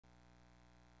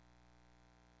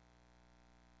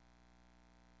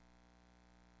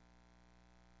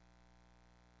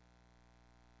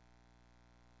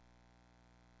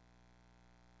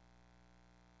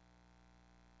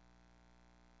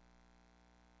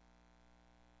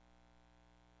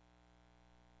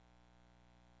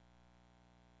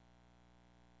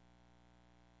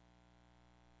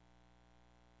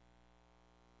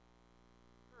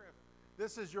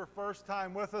this is your first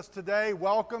time with us today,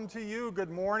 welcome to you.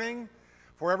 Good morning.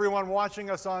 For everyone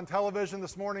watching us on television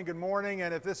this morning, good morning.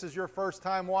 And if this is your first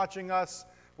time watching us,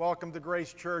 welcome to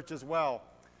Grace Church as well.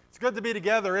 It's good to be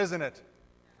together, isn't it?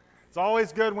 It's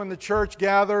always good when the church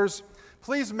gathers.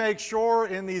 Please make sure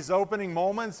in these opening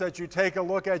moments that you take a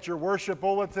look at your worship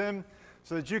bulletin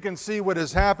so that you can see what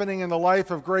is happening in the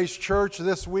life of Grace Church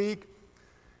this week.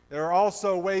 There are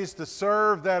also ways to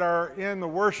serve that are in the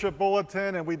worship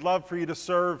bulletin, and we'd love for you to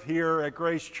serve here at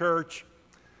Grace Church.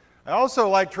 I also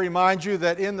like to remind you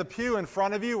that in the pew in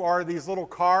front of you are these little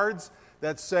cards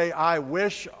that say "I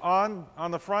wish" on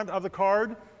the front of the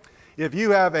card. If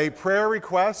you have a prayer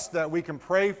request that we can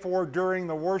pray for during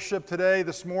the worship today,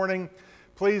 this morning,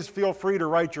 please feel free to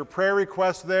write your prayer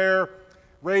request there.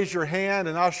 Raise your hand,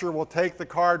 and usher will take the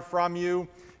card from you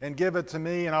and give it to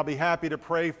me, and I'll be happy to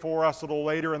pray for us a little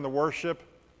later in the worship.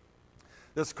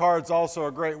 This card's also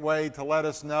a great way to let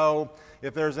us know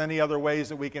if there's any other ways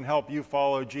that we can help you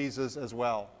follow Jesus as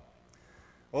well.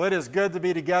 Well, it is good to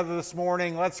be together this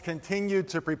morning. Let's continue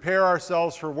to prepare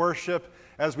ourselves for worship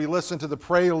as we listen to the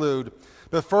prelude.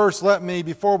 But first,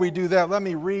 before we do that, let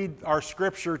me read our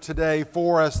scripture today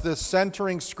for us, this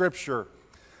centering scripture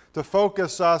to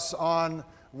focus us on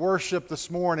worship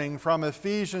this morning from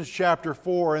Ephesians chapter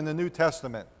 4 in the New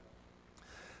Testament.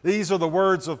 These are the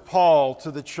words of Paul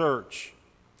to the church.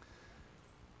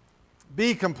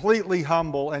 Be completely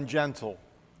humble and gentle.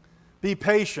 Be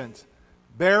patient,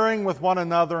 bearing with one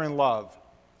another in love.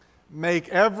 Make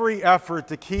every effort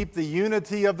to keep the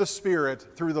unity of the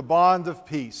Spirit through the bond of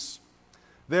peace.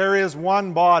 There is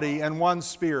one body and one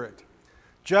Spirit,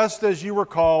 just as you were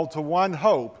called to one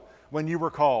hope when you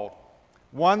were called.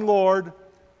 One Lord,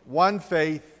 one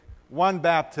faith, one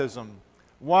baptism,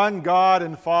 one God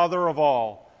and Father of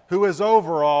all, who is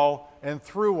over all and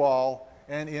through all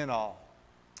and in all.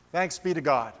 Thanks be to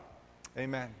God.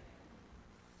 Amen.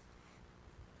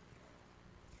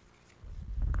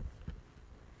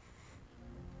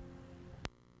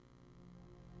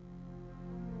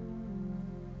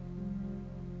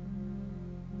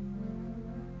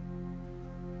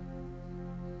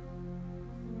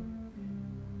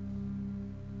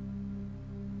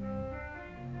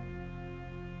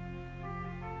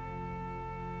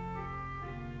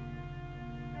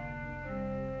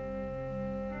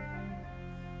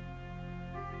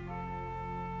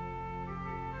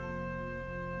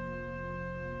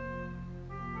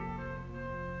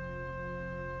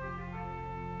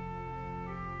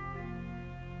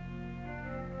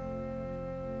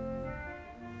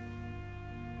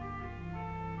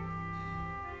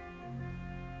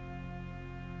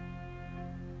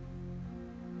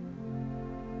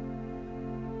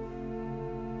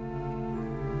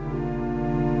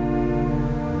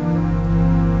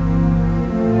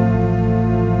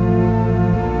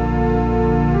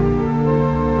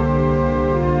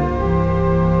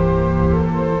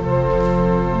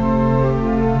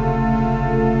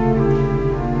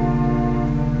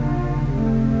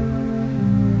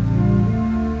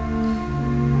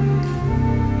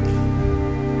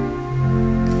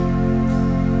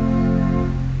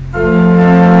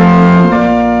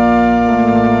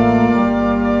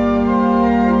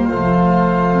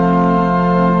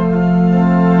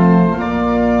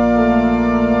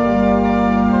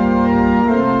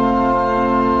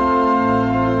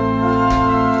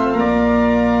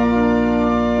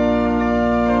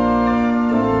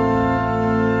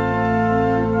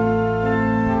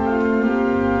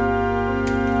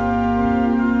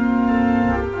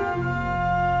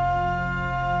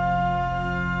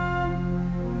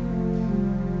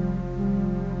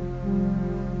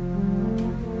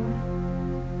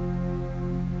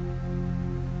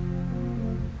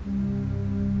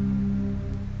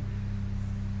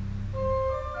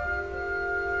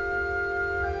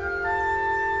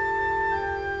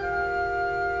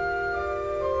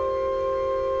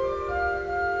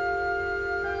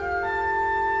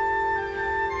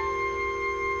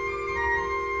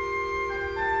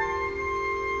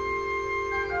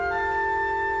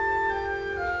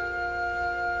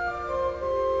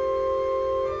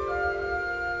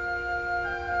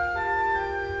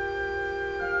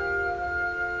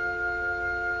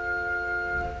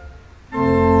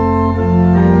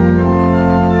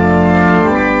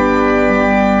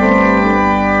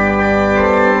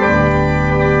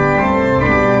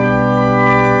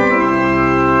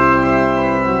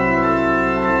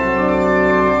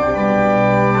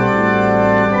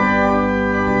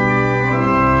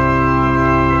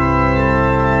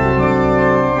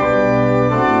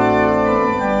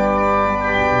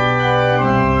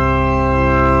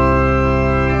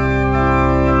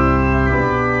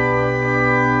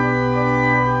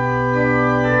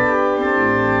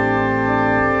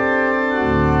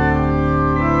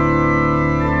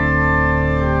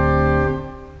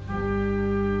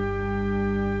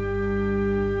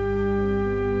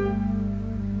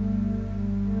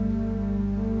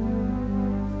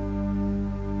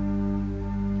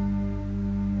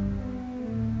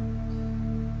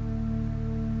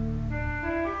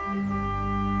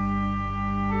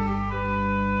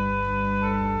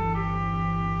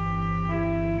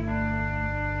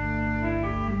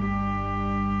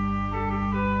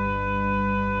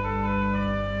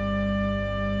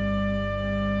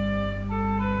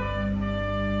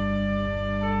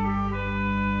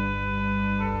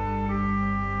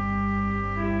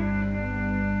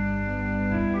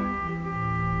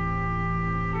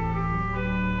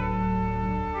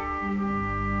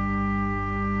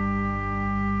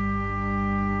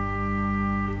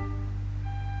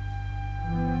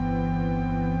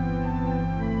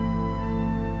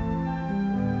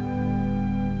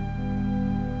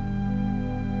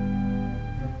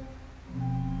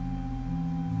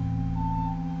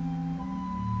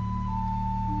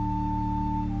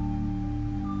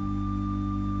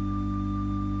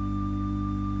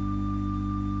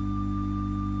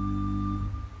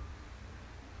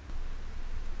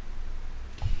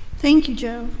 Thank you,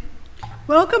 Joe.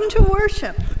 Welcome to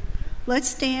worship. Let's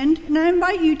stand, and I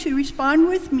invite you to respond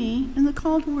with me in the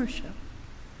call to worship.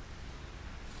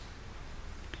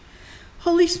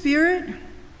 Holy Spirit,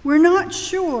 we're not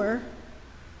sure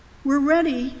we're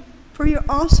ready for your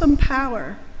awesome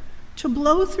power to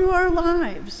blow through our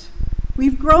lives.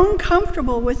 We've grown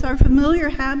comfortable with our familiar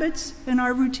habits and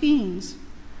our routines.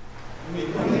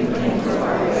 We come into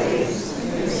our ways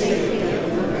in the safety of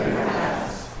familiar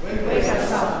paths. Wake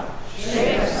us up,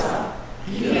 shake us up,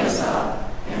 heat us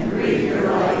up, and breathe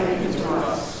your life into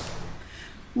us.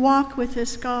 Walk with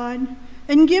us, God,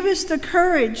 and give us the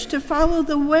courage to follow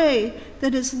the way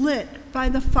that is lit by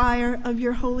the fire of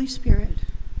your Holy Spirit.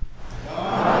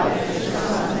 God, as your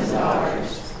sons and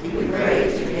daughters, we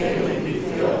pray to daily be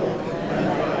filled and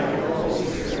led by your Holy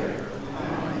Spirit.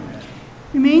 Amen.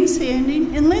 Remain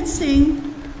standing, and let's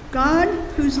sing, God,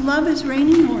 whose love is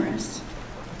reigning o'er us.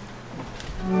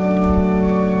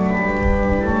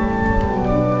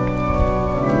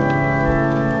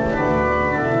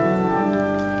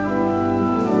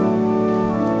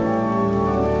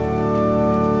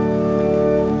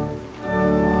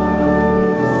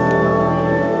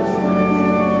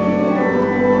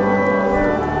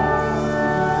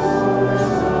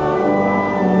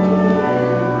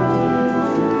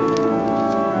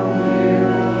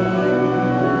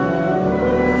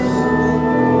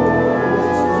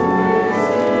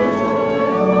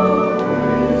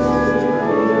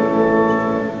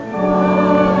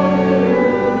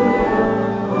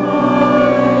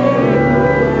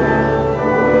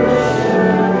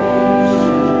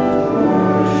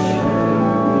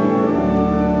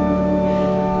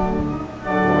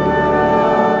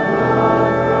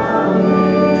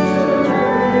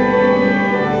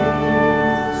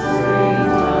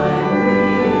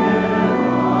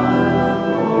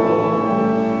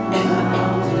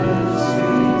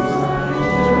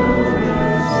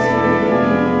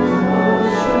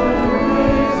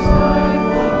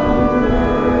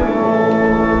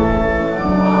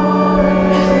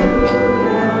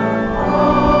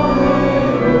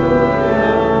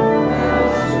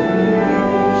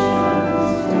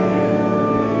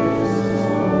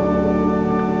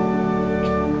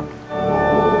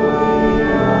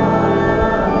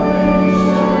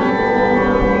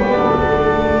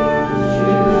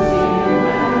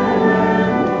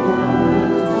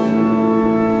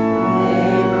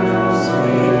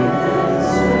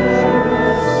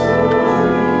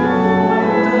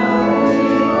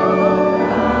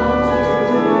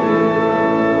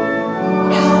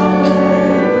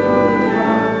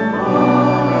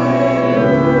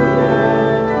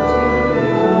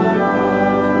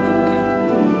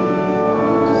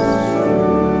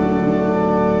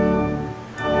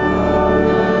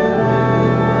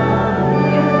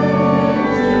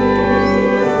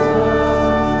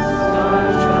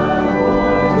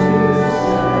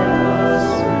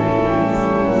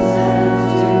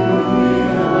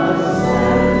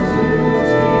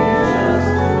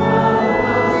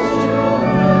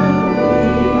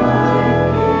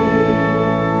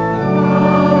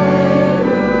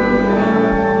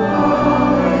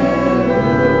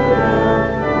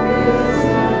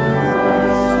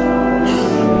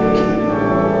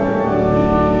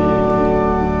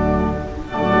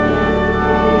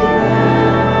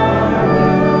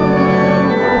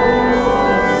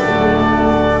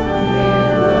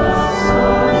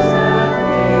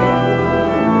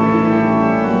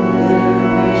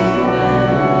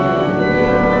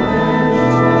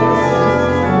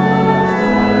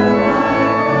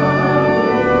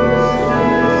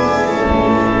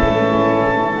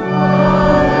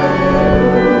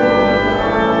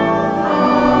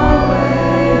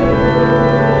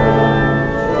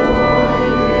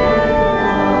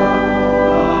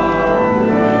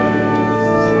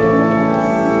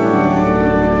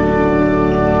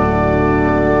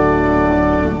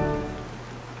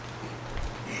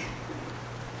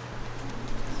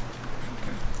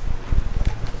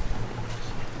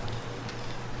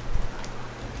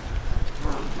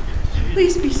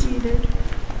 Please be seated.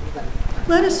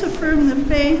 Let us affirm the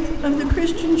faith of the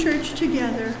Christian Church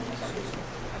together,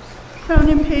 found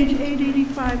in page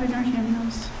 885 in our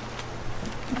hymnals,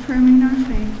 affirming our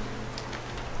faith.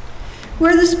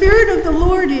 Where the Spirit of the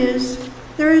Lord is,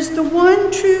 there is the one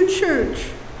true church,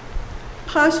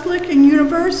 apostolic and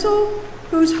universal,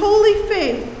 whose holy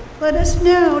faith let us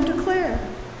now declare.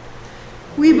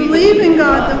 We believe in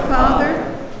God the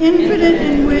Father, infinite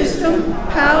in wisdom,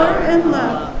 power, and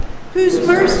love, whose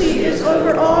mercy is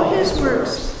over all his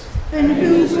works, and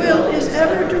whose will is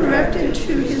ever directed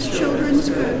to his children's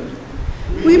good.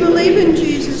 We believe in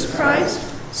Jesus Christ,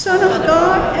 Son of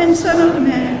God and Son of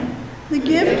Man, the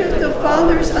gift of the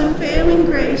Father's unfailing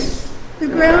grace, the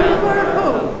ground of our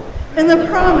hope, and the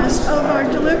promise of our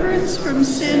deliverance from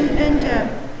sin and death.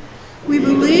 We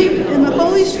believe in the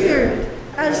Holy Spirit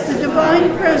as the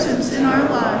divine presence in our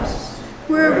lives,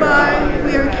 whereby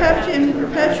we are kept in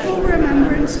perpetual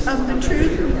remembrance of the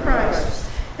truth of Christ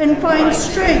and find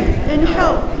strength and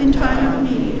help in time of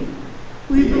need.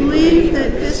 We believe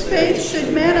that this faith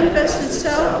should manifest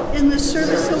itself in the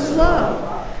service of love,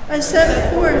 as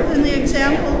set forth in the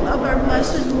example of our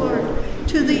blessed Lord,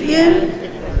 to the end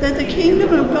that the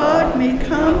kingdom of God may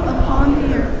come upon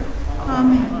the earth.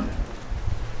 Amen.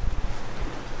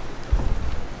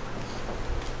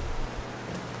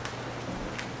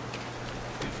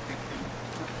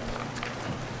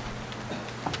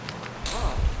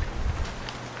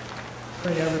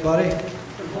 Good morning, everybody.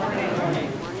 Good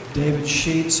morning. David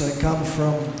Sheets. I come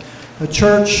from a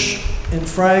church in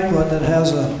Franklin that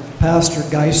has a Pastor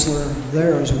Geisler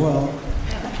there as well.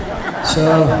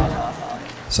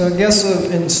 So I guess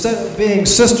instead of being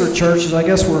sister churches, I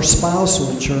guess we're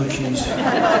spousal churches.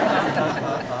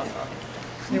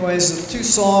 Anyways, the two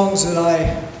songs that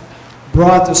I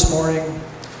brought this morning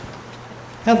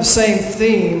have the same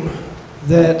theme,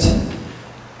 that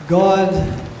God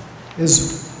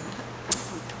is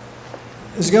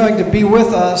going to be with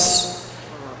us,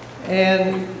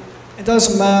 and it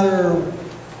doesn't matter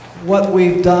what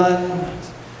we've done.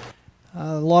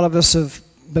 A lot of us have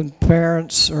been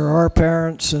parents or are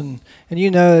parents, and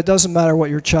you know it doesn't matter what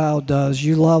your child does.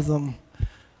 You love them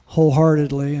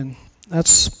wholeheartedly, and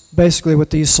that's basically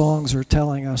what these songs are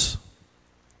telling us.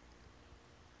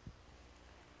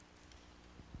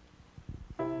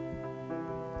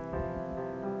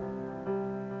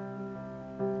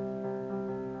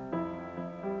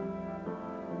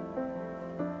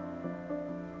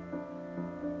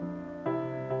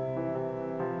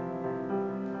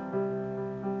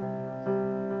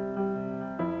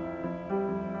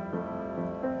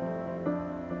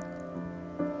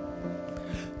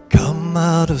 Come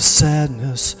out of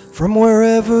sadness from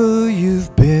wherever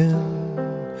you've been.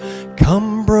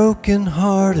 Come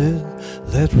broken-hearted,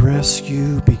 let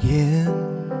rescue begin.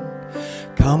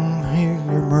 Come hear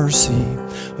your mercy,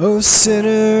 O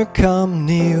sinner, come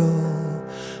kneel.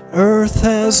 Earth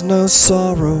has no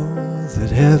sorrow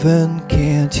that heaven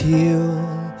can't heal.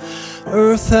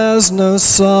 Earth has no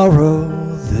sorrow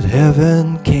that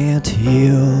heaven can't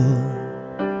heal.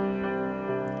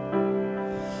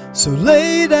 So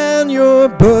lay down your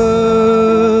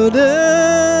burdens,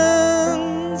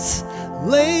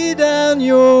 lay down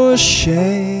your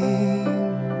shame.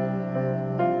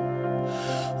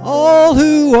 All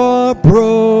who are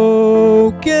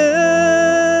broken,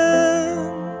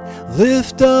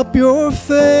 lift up your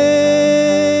face.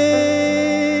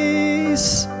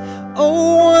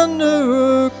 Oh,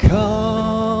 wanderer,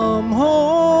 come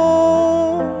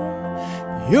home,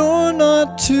 you're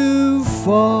not too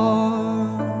far.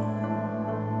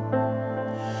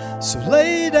 So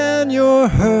lay down your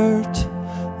hurt,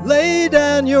 lay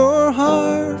down your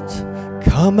heart,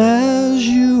 come as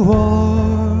you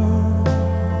are.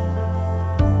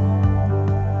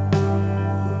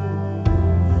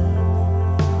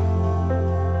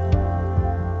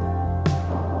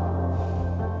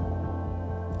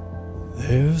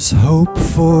 There's hope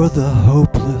for the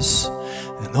hopeless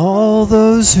and all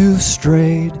those who've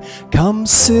strayed. Come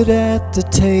sit at the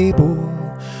table,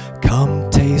 come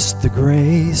taste the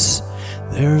grace.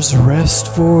 There's rest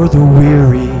for the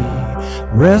weary,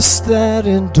 rest that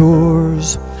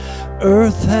endures.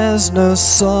 Earth has no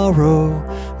sorrow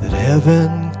that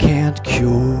heaven can't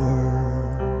cure.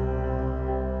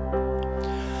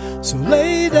 So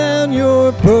lay down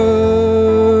your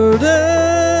burdens,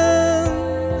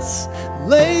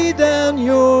 lay down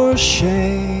your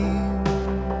shame.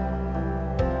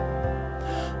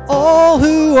 All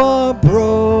who are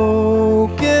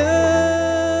broken,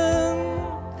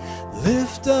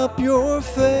 lift up your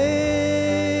face.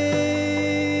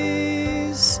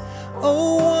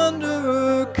 Oh,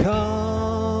 wanderer,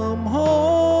 come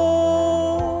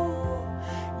home,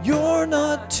 you're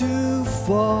not too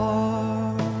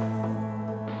far.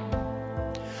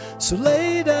 So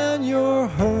lay down your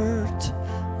hurt,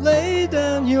 lay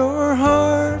down your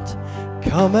heart,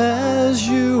 come as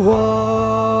you are,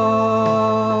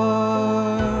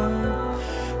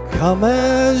 come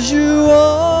as you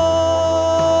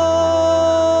are,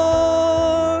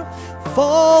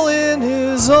 fall in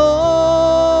his arms,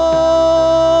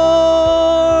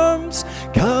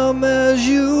 come as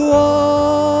you are.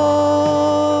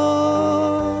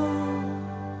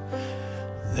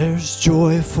 There's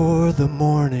joy for the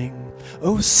morning,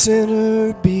 O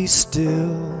sinner, be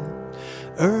still.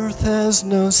 Earth Earth has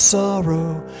no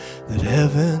sorrow that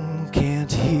heaven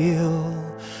can't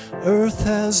heal. Earth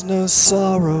has no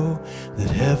sorrow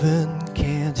that heaven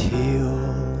can't heal.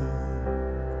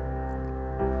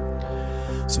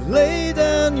 So lay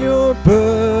down your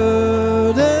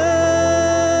burdens,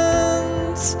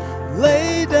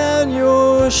 lay down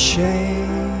your shame.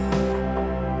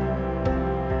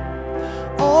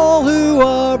 All who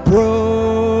are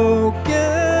broken,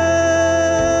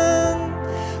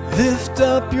 lift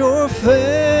up your face.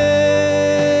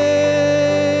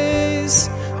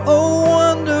 Oh,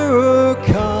 wanderer,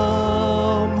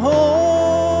 come home.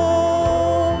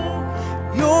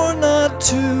 You're not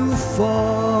too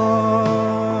far.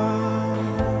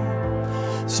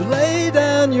 So lay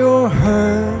down your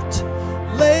hurt,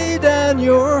 lay down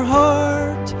your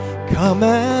heart. Come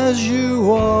as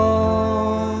you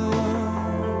are.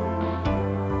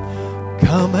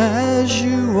 Come as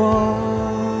you are.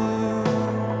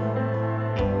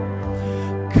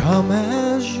 Come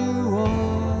as you are.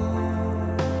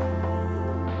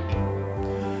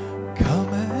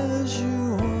 Come as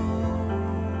you are.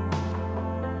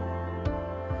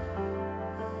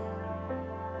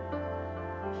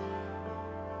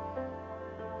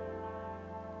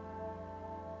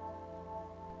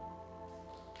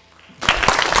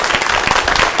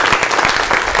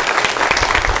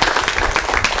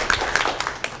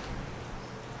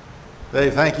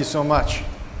 Dave, thank you so much.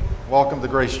 Welcome to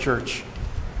Grace Church.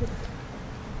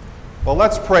 Well,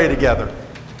 let's pray together.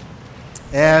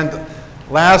 And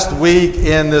last week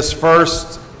in this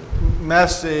first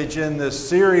message in this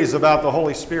series about the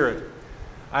Holy Spirit,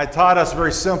 I taught us a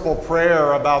very simple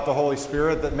prayer about the Holy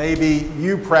Spirit that maybe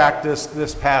you practiced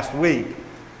this past week.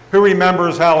 Who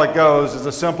remembers how it goes? It's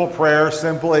a simple prayer,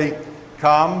 simply,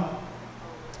 come,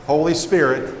 Holy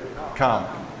Spirit, come.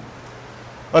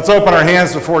 Let's open our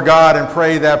hands before God and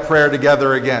pray that prayer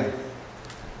together again.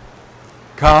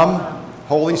 Come,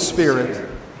 Holy Spirit,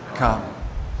 come.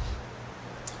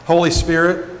 Holy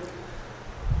Spirit,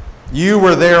 you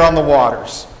were there on the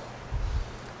waters.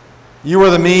 You were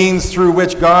the means through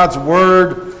which God's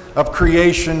word of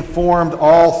creation formed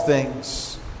all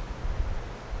things.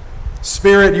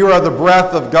 Spirit, you are the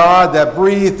breath of God that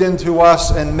breathed into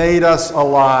us and made us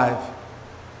alive.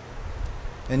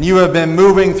 And you have been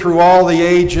moving through all the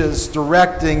ages,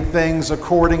 directing things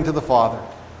according to the Father.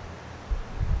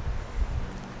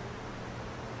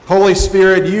 Holy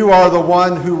Spirit, you are the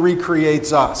one who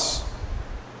recreates us.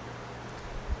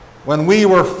 When we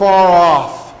were far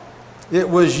off, it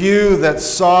was you that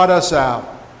sought us out.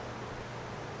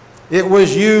 It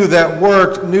was you that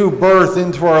worked new birth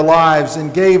into our lives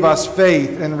and gave us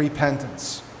faith and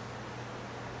repentance.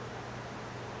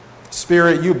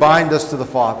 Spirit, you bind us to the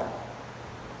Father.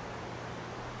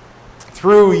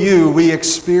 Through you, we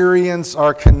experience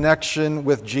our connection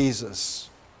with Jesus.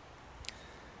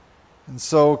 And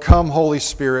so, come, Holy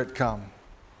Spirit, come.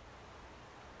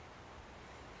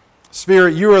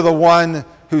 Spirit, you are the one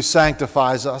who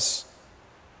sanctifies us.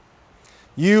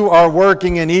 You are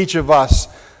working in each of us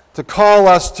to call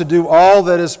us to do all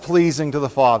that is pleasing to the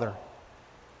Father.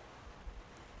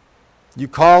 You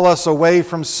call us away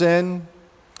from sin.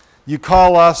 You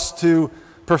call us to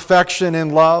perfection in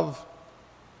love.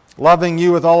 Loving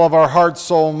you with all of our heart,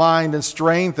 soul, mind, and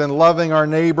strength, and loving our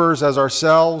neighbors as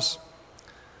ourselves.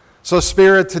 So,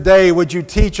 Spirit, today, would you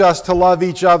teach us to love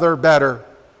each other better?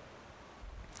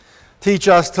 Teach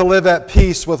us to live at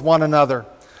peace with one another,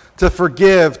 to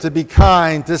forgive, to be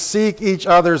kind, to seek each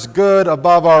other's good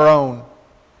above our own.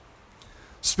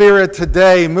 Spirit,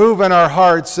 today, move in our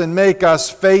hearts and make us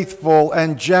faithful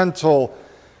and gentle,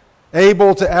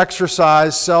 able to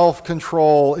exercise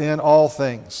self-control in all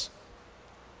things.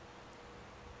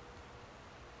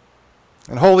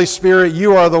 And Holy Spirit,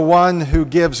 you are the one who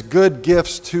gives good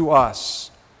gifts to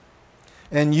us,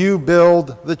 and you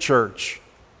build the church.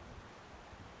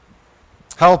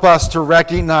 Help us to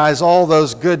recognize all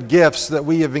those good gifts that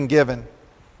we have been given,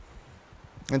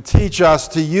 and teach us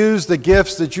to use the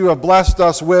gifts that you have blessed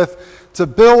us with to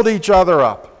build each other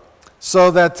up,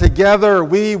 so that together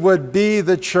we would be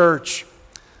the church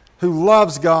who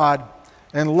loves God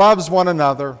and loves one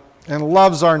another and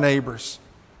loves our neighbors.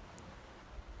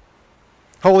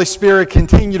 Holy Spirit,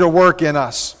 continue to work in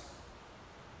us.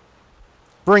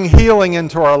 Bring healing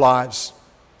into our lives.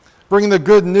 Bring the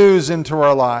good news into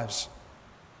our lives.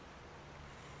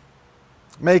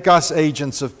 Make us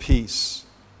agents of peace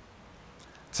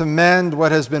to mend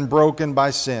what has been broken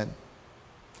by sin.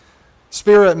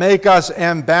 Spirit, make us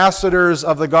ambassadors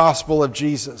of the gospel of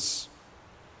Jesus,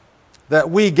 that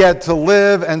we get to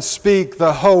live and speak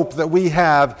the hope that we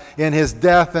have in his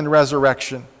death and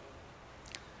resurrection,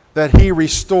 that he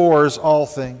restores all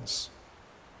things.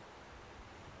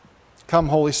 Come,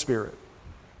 Holy Spirit.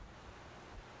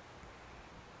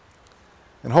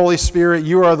 And Holy Spirit,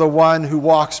 you are the one who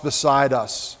walks beside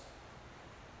us,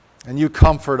 and you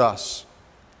comfort us.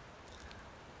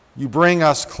 You bring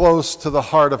us close to the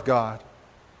heart of God.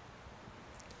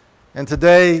 And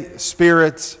today,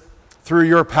 Spirit, through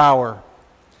your power,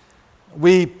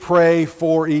 we pray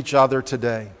for each other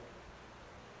today.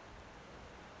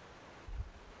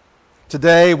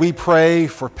 Today, we pray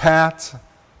for Pat.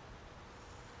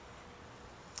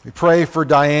 We pray for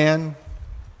Diane.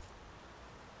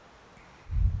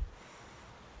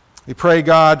 We pray,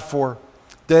 God, for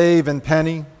Dave and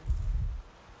Penny,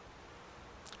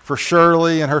 for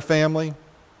Shirley and her family,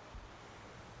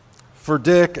 for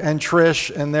Dick and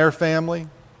Trish and their family.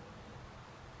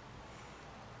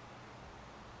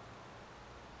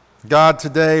 God,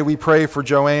 today we pray for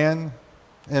Joanne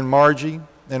and Margie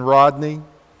and Rodney.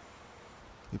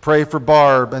 We pray for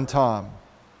Barb and Tom.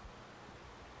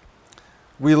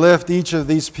 We lift each of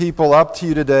these people up to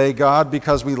you today, God,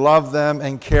 because we love them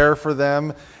and care for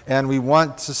them, and we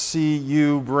want to see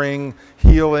you bring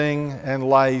healing and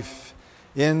life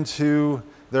into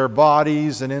their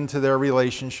bodies and into their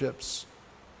relationships.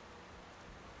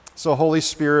 So, Holy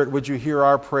Spirit, would you hear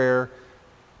our prayer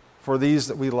for these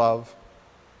that we love?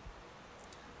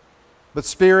 But,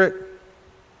 Spirit,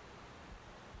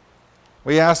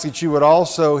 we ask that you would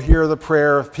also hear the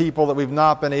prayer of people that we've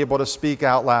not been able to speak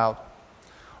out loud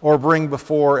or bring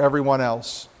before everyone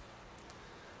else,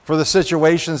 for the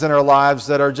situations in our lives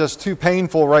that are just too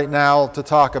painful right now to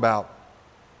talk about.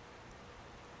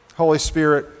 Holy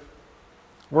Spirit,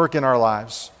 work in our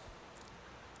lives.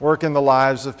 Work in the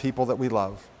lives of people that we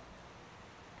love.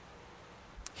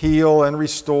 Heal and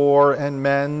restore and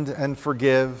mend and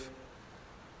forgive.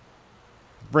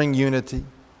 Bring unity.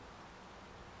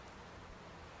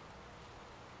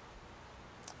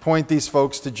 Point these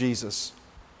folks to Jesus.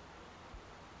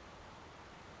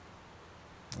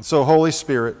 And so, Holy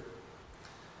Spirit,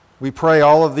 we pray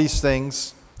all of these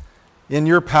things in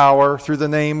your power through the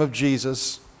name of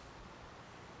Jesus.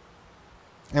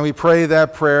 And we pray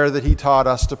that prayer that he taught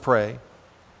us to pray.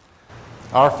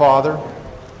 Our Father,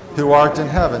 who art in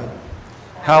heaven,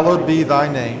 hallowed be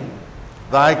thy name.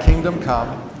 Thy kingdom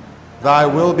come. Thy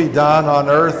will be done on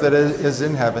earth as it is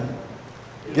in heaven.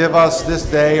 Give us this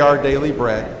day our daily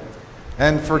bread,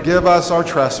 and forgive us our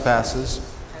trespasses,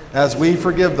 as we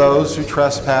forgive those who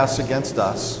trespass against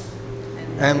us.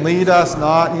 And lead us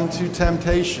not into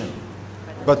temptation,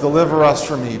 but deliver us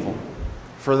from evil.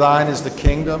 For thine is the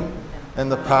kingdom, and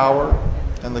the power,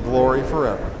 and the glory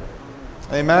forever.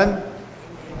 Amen?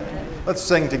 Let's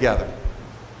sing together.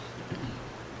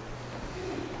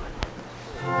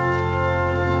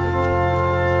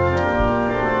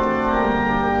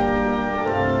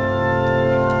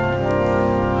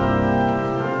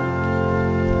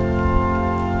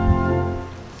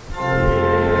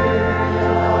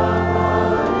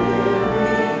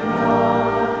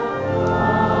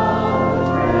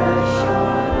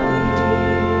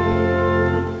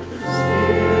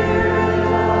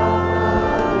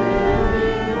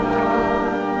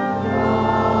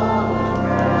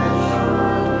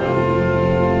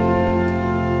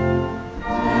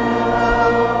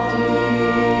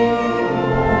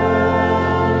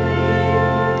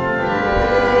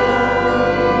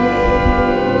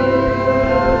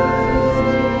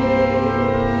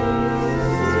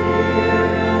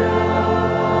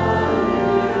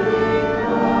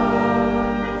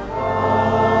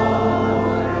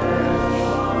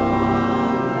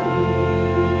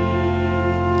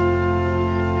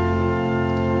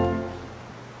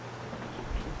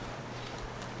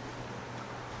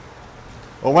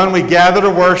 Well, when we gather to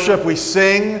worship, we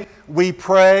sing, we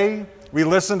pray, we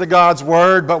listen to God's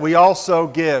word, but we also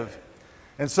give.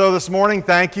 And so this morning,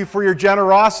 thank you for your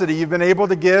generosity. You've been able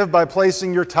to give by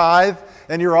placing your tithe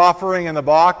and your offering in the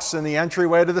box in the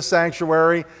entryway to the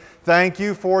sanctuary. Thank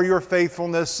you for your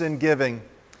faithfulness in giving.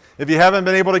 If you haven't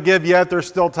been able to give yet, there's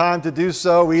still time to do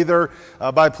so, either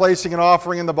by placing an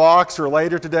offering in the box or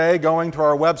later today going to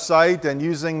our website and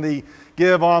using the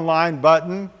Give Online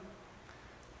button.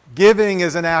 Giving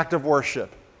is an act of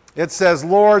worship. It says,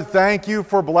 Lord, thank you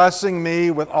for blessing me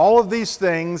with all of these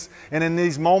things, and in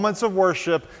these moments of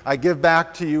worship, I give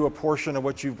back to you a portion of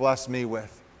what you've blessed me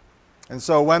with. And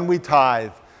so when we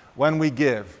tithe, when we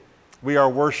give, we are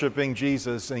worshiping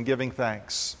Jesus and giving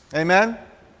thanks. Amen?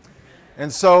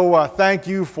 And so thank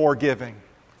you for giving.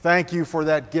 Thank you for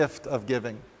that gift of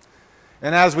giving.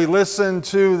 And as we listen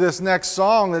to this next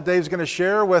song that Dave's going to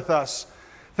share with us,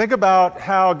 think about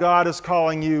how God is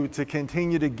calling you to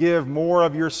continue to give more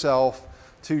of yourself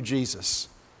to Jesus.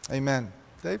 Amen.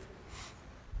 Dave?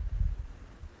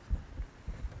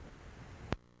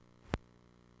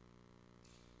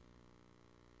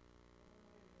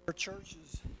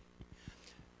 churches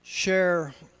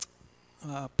share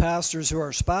pastors who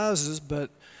are spouses, but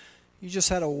you just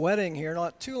had a wedding here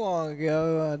not too long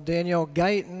ago. Danielle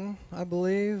Guyton, I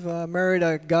believe, married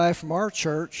a guy from our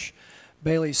church,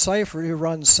 Bailey Seifert, who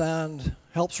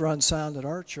helps run sound at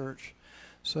our church.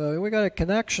 So we got a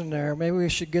connection there. Maybe we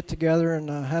should get together and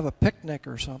have a picnic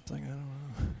or something. I don't know.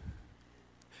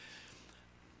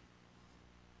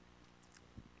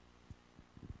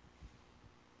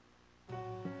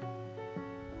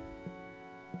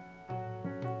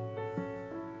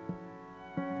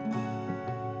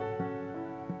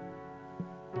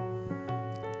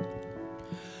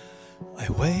 I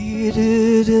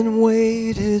waited and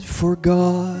waited for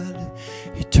God.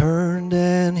 He turned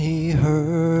and He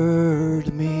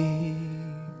heard me.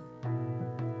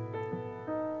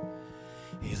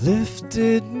 He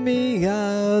lifted me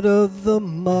out of the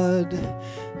mud.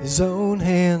 His own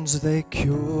hands, they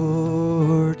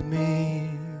cured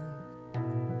me.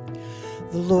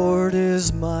 The Lord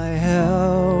is my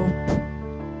help.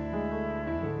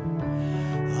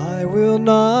 I will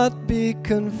not be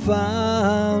confounded.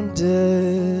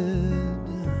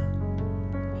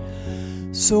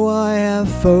 So I have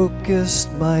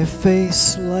focused my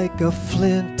face like a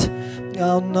flint.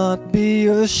 I'll not be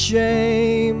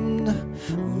ashamed.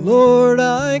 Lord,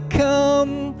 I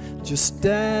come just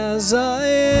as I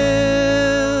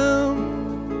am,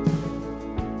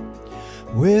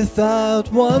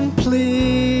 without one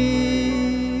plea,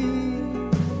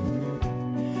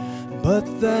 but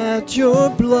that your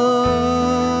blood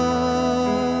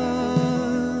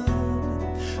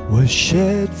was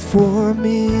shed for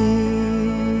me.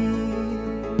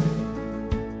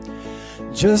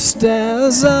 Just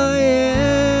as I am,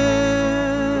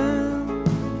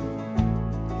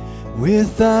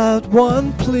 without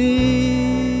one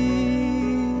plea,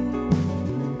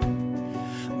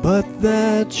 but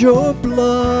that your blood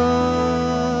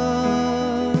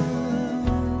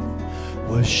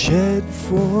was shed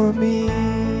for me.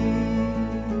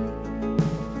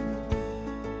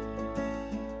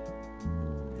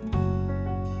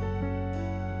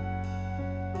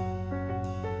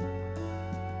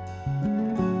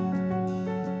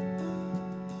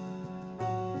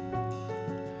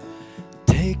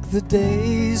 The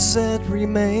days that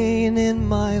remain in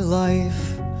my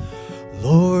life,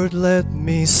 Lord, let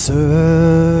me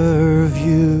serve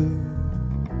you.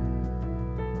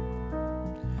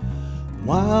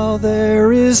 While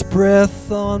there is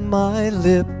breath on my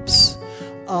lips,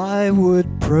 I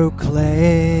would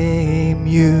proclaim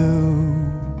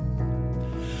you.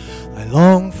 I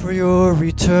long for your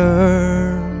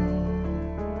return.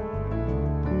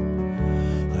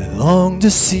 Long to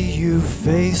see you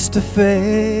face to face.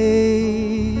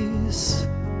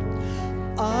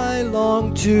 I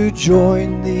long to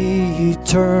join the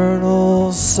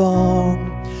eternal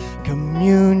song,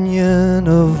 communion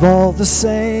of all the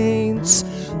saints.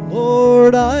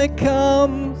 Lord, I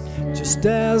come just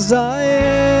as I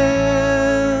am,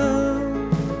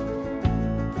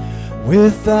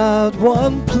 without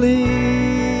one plea,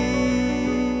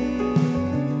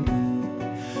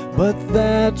 but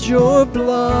that your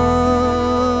blood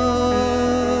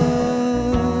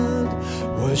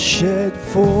was shed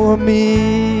for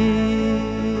me.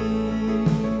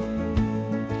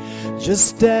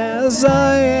 Just as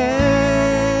I am,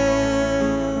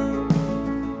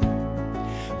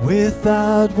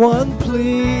 without one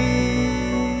plea,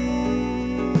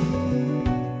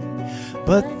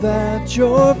 but that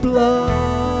your blood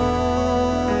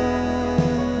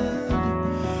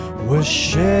was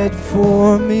shed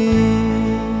for me.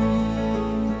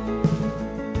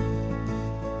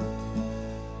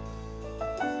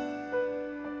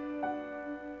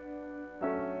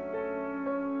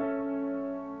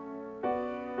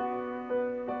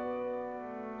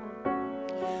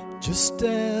 Just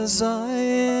as I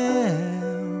am,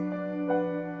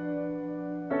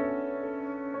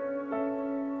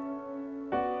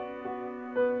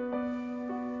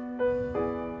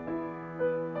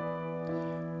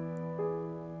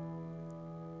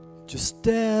 just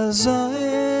as I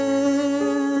am,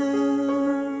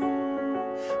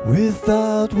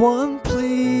 without one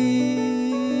plea,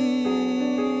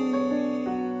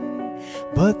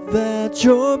 but that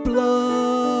your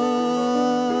blood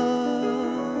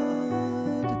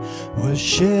was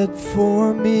shed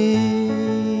for me.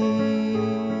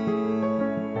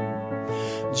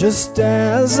 Just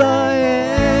as I am,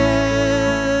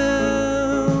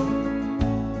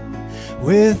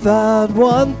 without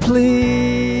one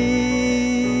plea,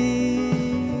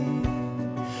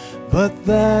 but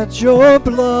that your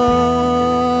blood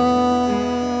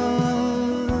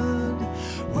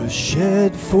was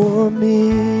shed for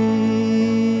me.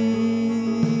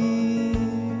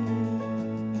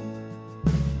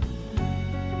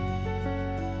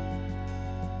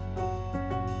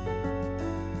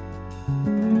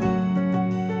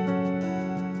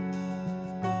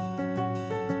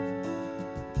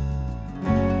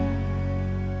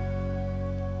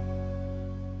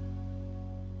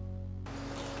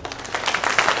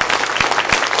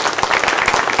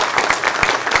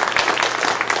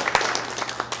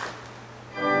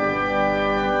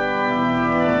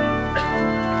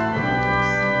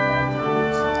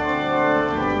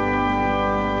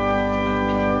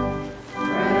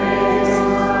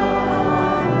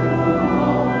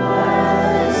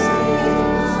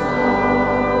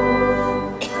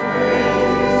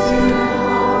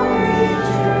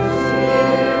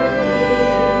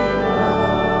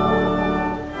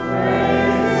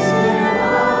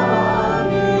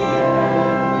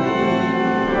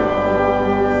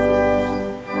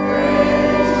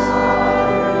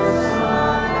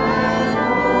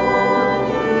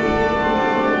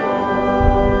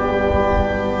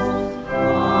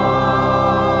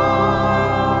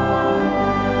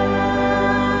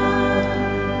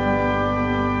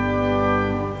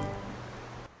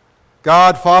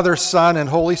 God, Father, Son, and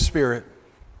Holy Spirit,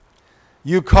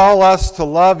 you call us to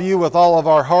love you with all of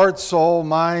our heart, soul,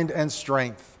 mind, and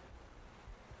strength.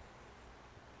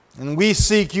 And we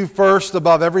seek you first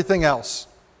above everything else.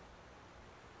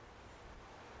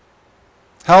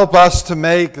 Help us to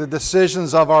make the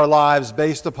decisions of our lives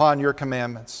based upon your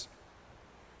commandments.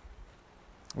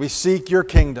 We seek your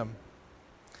kingdom.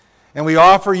 And we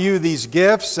offer you these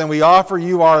gifts, and we offer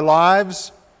you our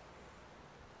lives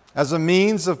as a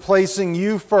means of placing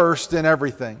you first in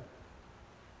everything.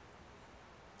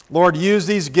 Lord, use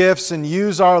these gifts and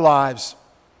use our lives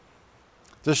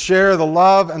to share the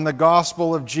love and the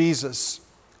gospel of Jesus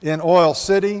in Oil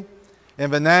City,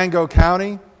 in Venango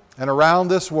County, and around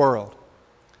this world,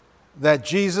 that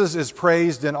Jesus is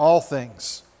praised in all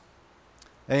things.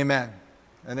 Amen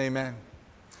and amen.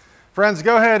 Friends,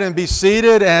 go ahead and be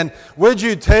seated, and would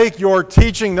you take your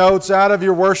teaching notes out of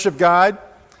your worship guide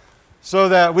so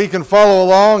that we can follow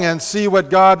along and see what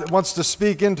God wants to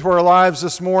speak into our lives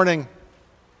this morning.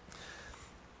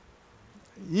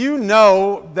 You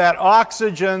know that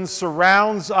oxygen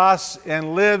surrounds us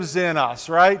and lives in us,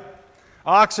 right?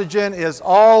 Oxygen is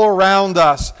all around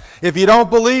us. If you don't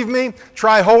believe me,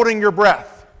 try holding your breath.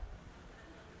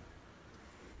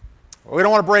 We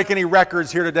don't want to break any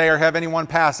records here today or have anyone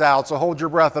pass out, so hold your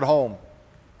breath at home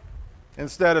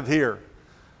instead of here.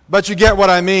 But you get what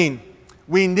I mean.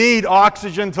 We need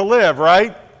oxygen to live,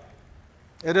 right?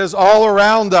 It is all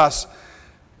around us.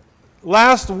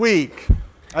 Last week,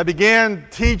 I began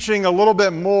teaching a little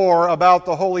bit more about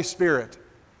the Holy Spirit.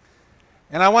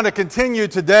 And I want to continue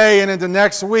today and into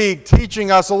next week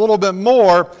teaching us a little bit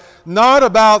more, not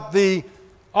about the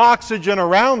oxygen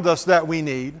around us that we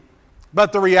need,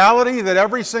 but the reality that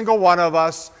every single one of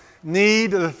us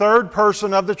need the third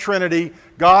person of the Trinity,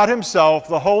 God Himself,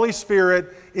 the Holy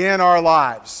Spirit, in our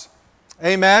lives.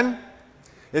 Amen?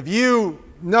 If you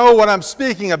know what I'm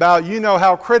speaking about, you know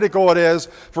how critical it is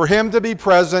for Him to be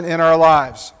present in our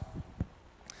lives.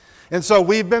 And so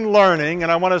we've been learning,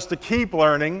 and I want us to keep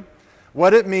learning,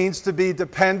 what it means to be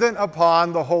dependent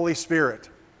upon the Holy Spirit.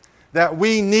 That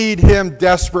we need Him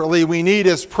desperately. We need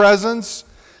His presence.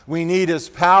 We need His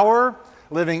power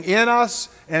living in us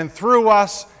and through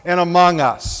us and among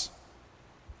us.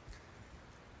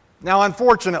 Now,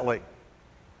 unfortunately,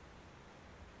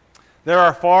 there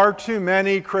are far too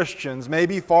many Christians,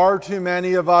 maybe far too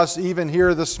many of us even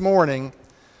here this morning,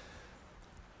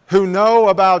 who know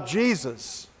about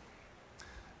Jesus,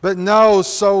 but know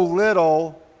so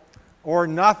little or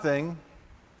nothing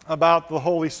about the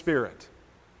Holy Spirit.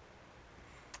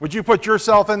 Would you put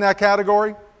yourself in that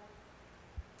category?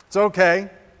 It's okay.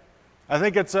 I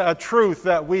think it's a truth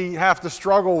that we have to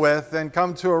struggle with and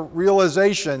come to a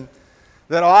realization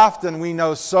that often we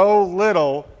know so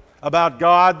little about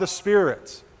God the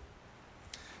Spirit.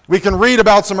 We can read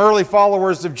about some early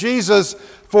followers of Jesus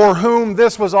for whom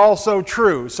this was also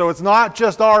true. So it's not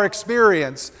just our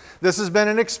experience. This has been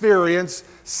an experience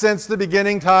since the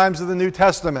beginning times of the New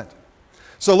Testament.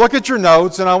 So look at your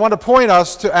notes, and I want to point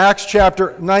us to Acts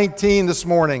chapter 19 this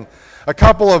morning. A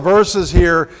couple of verses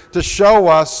here to show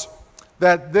us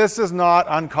that this is not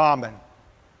uncommon.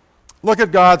 Look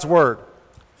at God's Word.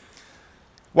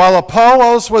 While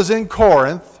Apollos was in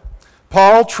Corinth,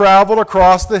 Paul traveled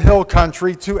across the hill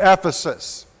country to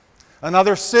Ephesus,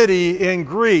 another city in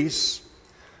Greece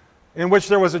in which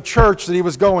there was a church that he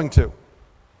was going to,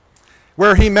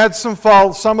 where he met some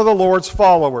of the Lord's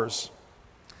followers.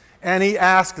 And he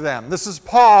asked them. This is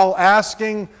Paul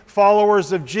asking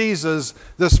followers of Jesus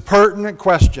this pertinent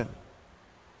question.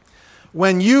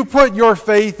 When you put your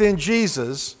faith in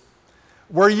Jesus,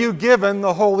 were you given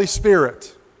the Holy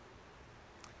Spirit?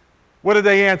 What did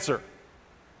they answer?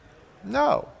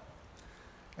 No.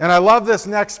 And I love this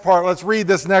next part. Let's read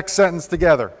this next sentence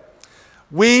together.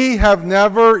 We have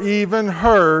never even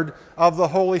heard of the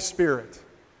Holy Spirit.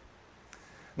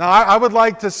 Now, I would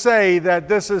like to say that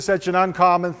this is such an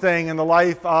uncommon thing in the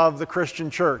life of the Christian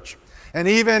church, and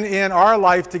even in our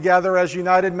life together as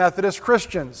United Methodist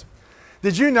Christians.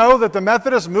 Did you know that the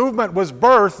Methodist movement was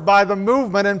birthed by the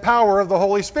movement and power of the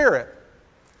Holy Spirit?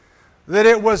 That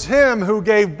it was Him who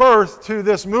gave birth to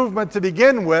this movement to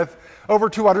begin with over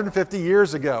 250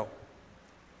 years ago.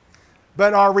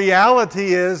 But our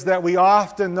reality is that we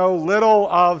often know little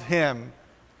of Him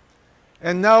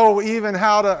and know even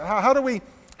how do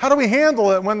we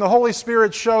handle it when the Holy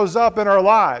Spirit shows up in our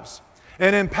lives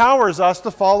and empowers us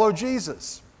to follow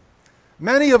Jesus.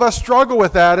 Many of us struggle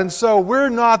with that, and so we're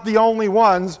not the only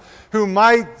ones who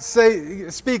might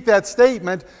speak that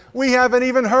statement. We haven't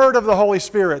even heard of the Holy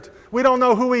Spirit. We don't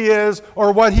know who He is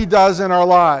or what He does in our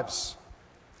lives.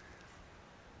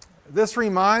 This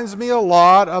reminds me a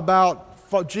lot about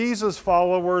Jesus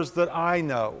followers that I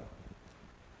know.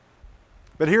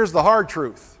 But here's the hard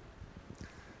truth.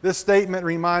 This statement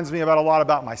reminds me about a lot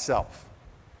about myself.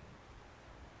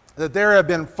 That there have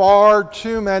been far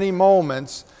too many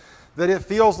moments that it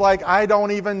feels like I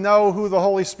don't even know who the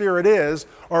Holy Spirit is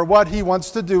or what He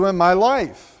wants to do in my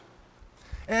life.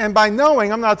 And by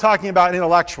knowing, I'm not talking about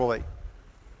intellectually.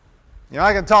 You know,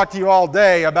 I can talk to you all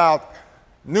day about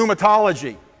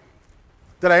pneumatology.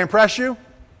 Did I impress you?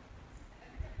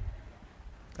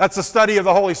 That's the study of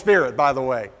the Holy Spirit, by the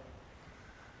way.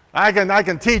 I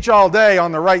can teach all day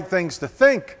on the right things to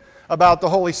think about the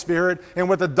Holy Spirit and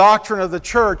what the doctrine of the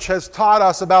church has taught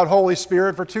us about Holy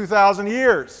Spirit for 2,000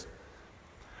 years.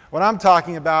 What I'm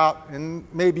talking about, and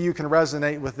maybe you can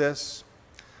resonate with this,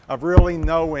 of really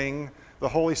knowing the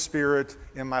Holy Spirit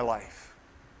in my life.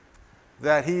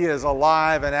 That He is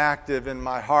alive and active in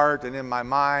my heart and in my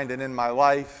mind and in my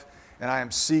life, and I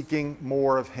am seeking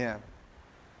more of Him.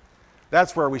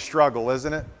 That's where we struggle,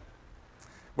 isn't it?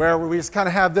 Where we just kind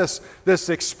of have this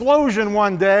explosion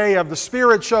one day of the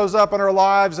Spirit shows up in our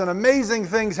lives and amazing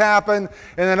things happen,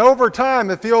 and then over time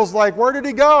it feels like, where did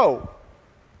He go?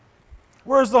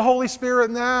 Where's the Holy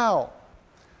Spirit now?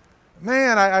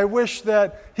 Man, I wish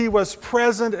that He was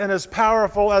present and as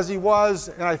powerful as He was,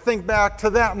 and I think back to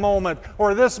that moment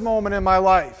or this moment in my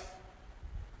life.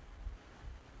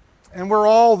 And we're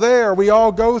all there. We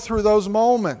all go through those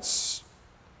moments.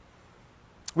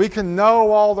 We can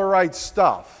know all the right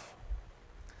stuff,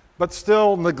 but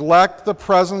still neglect the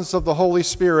presence of the Holy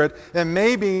Spirit and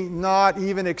maybe not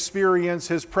even experience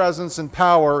His presence and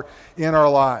power in our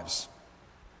lives.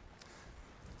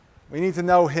 We need to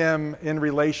know Him in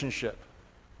relationship,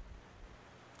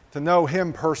 to know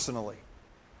Him personally.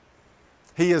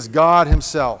 He is God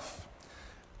Himself.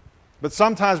 But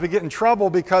sometimes we get in trouble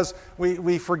because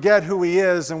we forget who He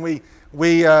is, and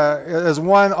we as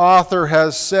one author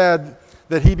has said,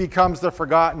 that He becomes the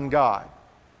forgotten God.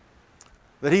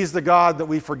 That He's the God that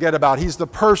we forget about. He's the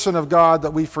person of God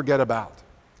that we forget about.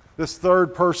 This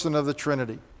third person of the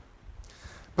Trinity.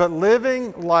 But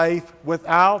living life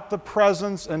without the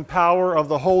presence and power of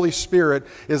the Holy Spirit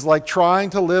is like trying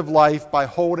to live life by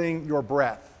holding your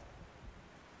breath.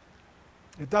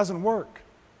 It doesn't work.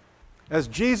 As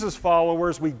Jesus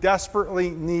followers, we desperately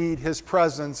need His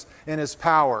presence and His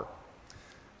power.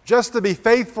 Just to be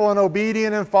faithful and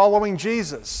obedient in following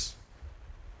Jesus.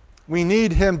 We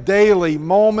need Him daily,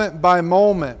 moment by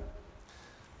moment.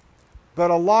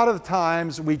 But a lot of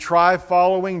times we try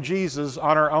following Jesus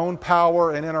on our own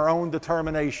power and in our own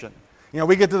determination. You know,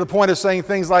 we get to the point of saying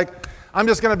things like, I'm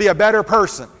just going to be a better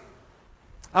person.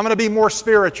 I'm going to be more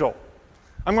spiritual.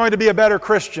 I'm going to be a better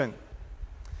Christian.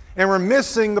 And we're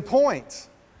missing the point.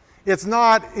 It's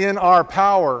not in our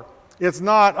power. It's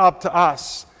not up to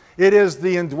us. It is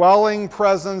the indwelling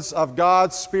presence of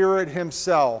God's Spirit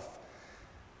Himself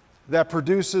that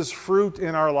produces fruit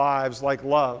in our lives like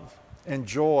love and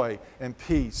joy and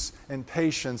peace and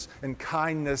patience and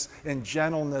kindness and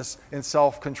gentleness and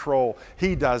self-control.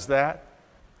 He does that.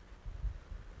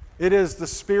 It is the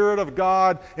Spirit of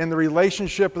God and the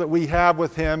relationship that we have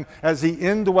with Him as He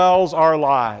indwells our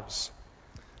lives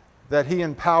that He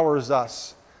empowers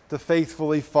us to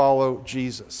faithfully follow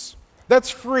Jesus. That's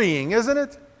freeing, isn't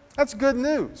it? That's good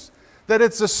news. That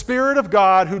it's the Spirit of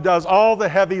God who does all the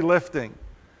heavy lifting.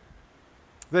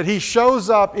 That He shows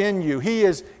up in you. He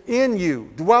is in you,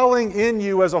 dwelling in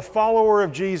you as a follower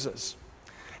of Jesus.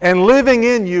 And living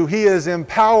in you, He is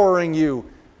empowering you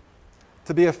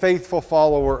to be a faithful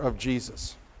follower of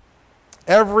Jesus.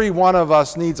 Every one of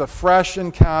us needs a fresh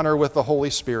encounter with the Holy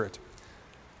Spirit.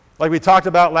 Like we talked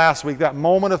about last week, that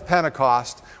moment of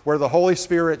Pentecost where the Holy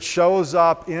Spirit shows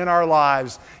up in our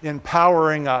lives,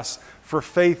 empowering us for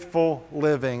faithful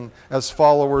living as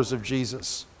followers of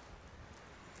Jesus.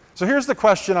 So here's the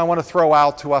question I want to throw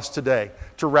out to us today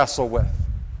to wrestle with.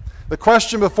 The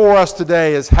question before us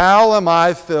today is, how am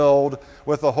I filled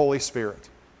with the Holy Spirit?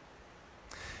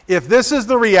 If this is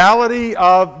the reality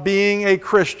of being a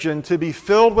Christian, to be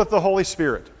filled with the Holy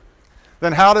Spirit,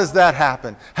 then how does that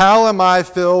happen? How am I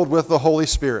filled with the Holy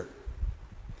Spirit?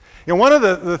 You know, one of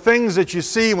the things that you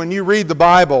see when you read the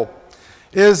Bible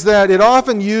is that it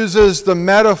often uses the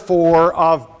metaphor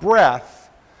of breath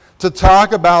to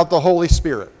talk about the Holy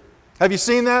Spirit. Have you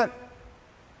seen that?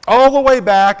 All the way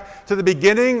back to the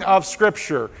beginning of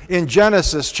Scripture in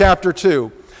Genesis chapter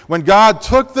 2, when God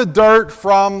took the dirt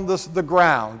from the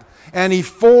ground and He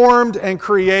formed and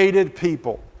created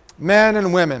people, men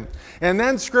and women. And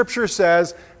then Scripture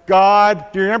says, God,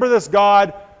 do you remember this?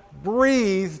 God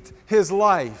breathed His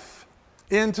life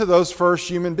into those first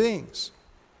human beings.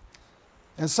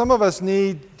 And some of us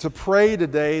need to pray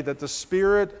today that the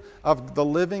Spirit of the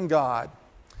living God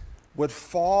would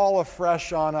fall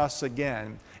afresh on us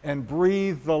again and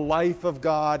breathe the life of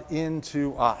God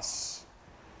into us.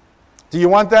 Do you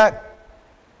want that?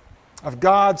 Of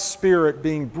God's Spirit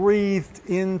being breathed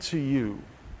into you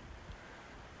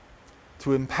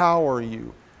to empower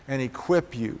you and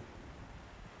equip you.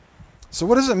 So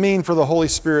what does it mean for the Holy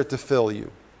Spirit to fill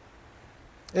you?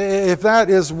 If that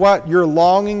is what you're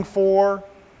longing for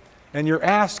and you're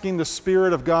asking the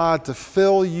Spirit of God to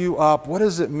fill you up, what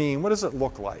does it mean? What does it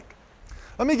look like?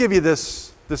 Let me give you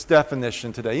this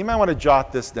definition today. You might want to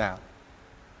jot this down.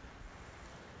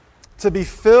 To be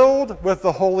filled with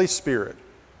the Holy Spirit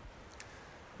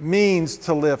means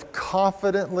to live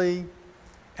confidently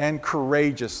and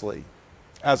courageously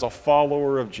as a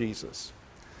follower of Jesus,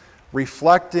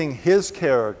 reflecting His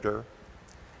character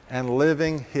and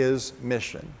living His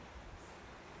mission.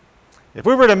 If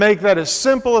we were to make that as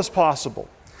simple as possible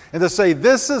and to say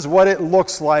this is what it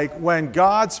looks like when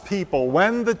God's people,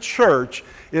 when the church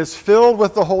is filled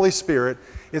with the Holy Spirit,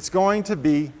 it's going to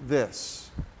be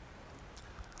this.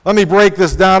 Let me break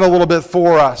this down a little bit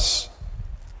for us.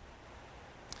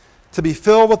 To be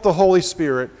filled with the Holy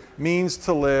Spirit means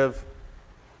to live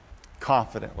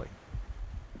confidently.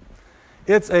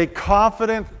 It's a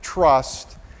confident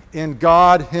trust in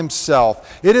God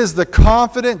Himself. It is the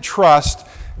confident trust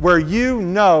where you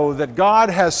know that God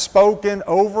has spoken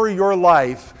over your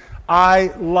life,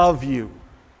 I love you.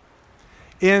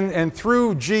 In and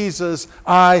through Jesus,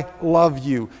 I love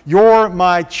you. You're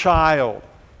my child.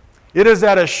 It is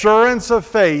that assurance of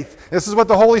faith. This is what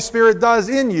the Holy Spirit does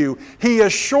in you. He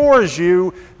assures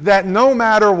you that no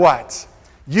matter what,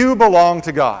 you belong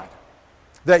to God,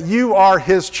 that you are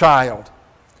His child.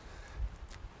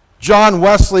 John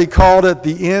Wesley called it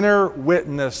the inner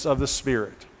witness of the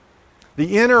Spirit.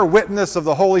 The inner witness of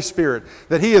the Holy Spirit,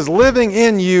 that He is living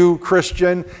in you,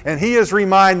 Christian, and He is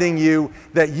reminding you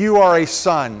that you are a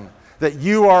son, that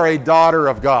you are a daughter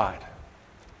of God.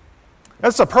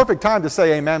 That's a perfect time to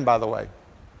say amen, by the way.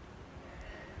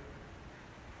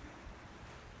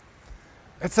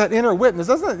 It's that inner witness,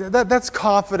 doesn't it? That's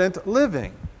confident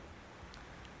living.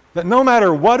 That no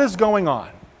matter what is going on,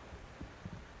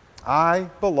 I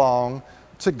belong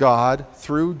to God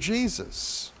through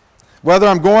Jesus. Whether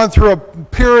I'm going through a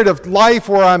period of life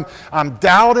where I'm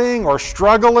doubting or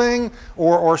struggling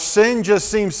or sin just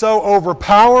seems so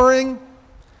overpowering,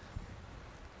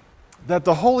 that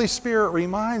the Holy Spirit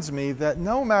reminds me that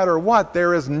no matter what,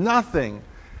 there is nothing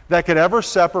that could ever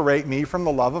separate me from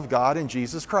the love of God in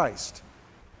Jesus Christ.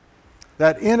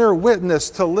 That inner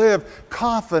witness to live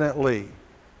confidently.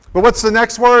 But what's the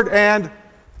next word? And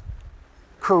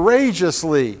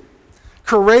courageously.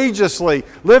 Courageously,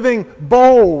 living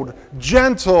bold,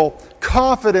 gentle,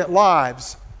 confident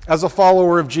lives as a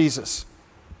follower of Jesus.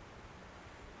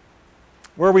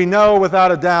 Where we know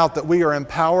without a doubt that we are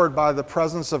empowered by the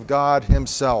presence of God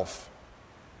Himself.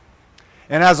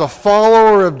 And as a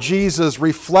follower of Jesus,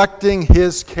 reflecting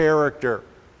His character.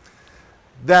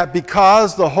 That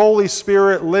because the Holy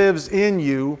Spirit lives in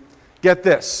you, get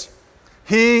this,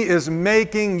 He is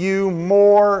making you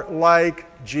more like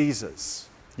Jesus.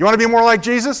 You want to be more like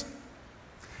Jesus?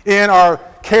 In our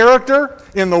character,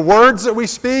 in the words that we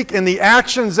speak, in the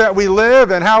actions that we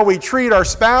live, and how we treat our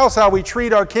spouse, how we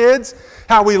treat our kids,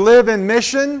 how we live in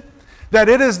mission, that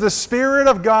it is the Spirit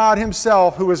of God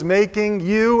Himself who is making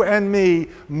you and me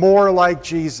more like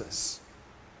Jesus.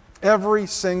 Every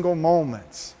single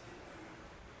moment.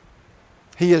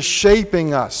 He is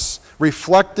shaping us,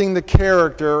 reflecting the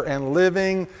character and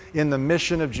living in the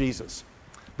mission of Jesus.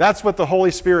 That's what the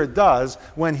Holy Spirit does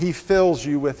when He fills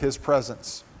you with His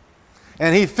presence.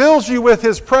 And He fills you with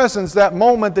His presence that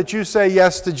moment that you say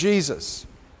yes to Jesus.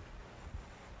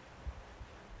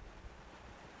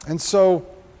 And so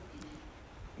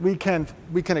we can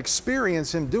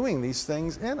experience Him doing these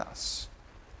things in us.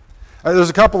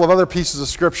 There's a couple of other pieces of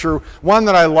Scripture. One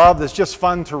that I love that's just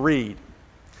fun to read.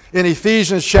 In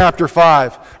Ephesians chapter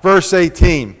 5, verse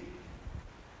 18.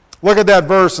 Look at that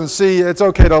verse and see, it's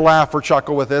okay to laugh or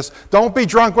chuckle with this. Don't be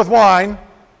drunk with wine.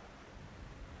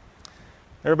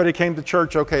 Everybody came to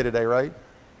church okay today, right?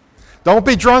 Don't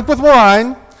be drunk with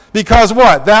wine, because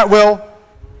what?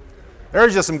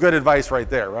 There's just some good advice right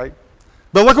there, right?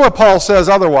 But look at what Paul says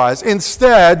otherwise.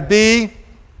 Instead, be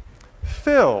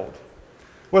filled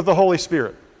with the Holy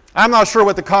Spirit. I'm not sure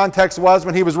what the context was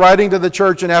when he was writing to the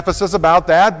church in Ephesus about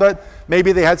that, but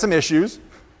maybe they had some issues.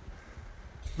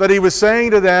 But he was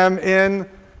saying to them in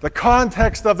the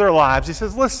context of their lives, he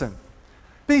says, listen,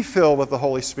 be filled with the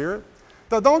Holy Spirit.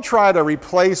 Don't try to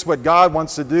replace what God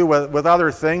wants to do with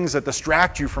other things that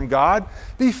distract you from God.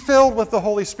 Be filled with the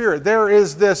Holy Spirit. There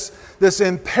is this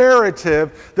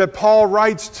imperative that Paul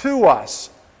writes to us.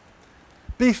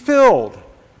 Be filled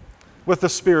with the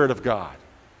Spirit of God.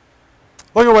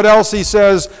 Look at what else he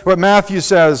says, what Matthew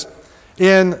says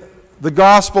in the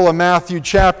Gospel of Matthew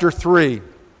chapter 3.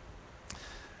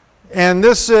 And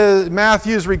this is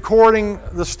Matthew's recording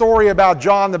the story about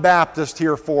John the Baptist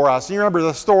here for us. You remember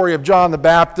the story of John the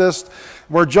Baptist,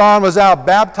 where John was out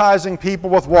baptizing people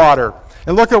with water.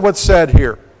 And look at what's said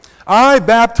here. I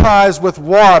baptize with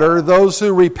water those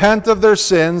who repent of their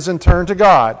sins and turn to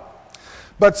God.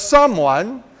 But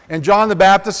someone, and John the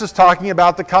Baptist is talking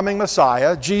about the coming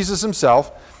Messiah, Jesus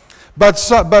himself, but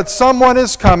someone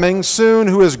is coming soon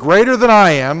who is greater than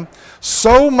I am,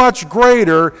 so much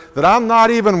greater that I'm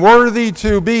not even worthy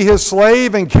to be his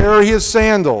slave and carry his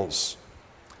sandals.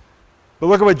 But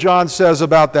look at what John says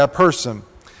about that person.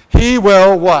 He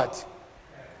will what?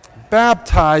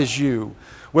 Baptize you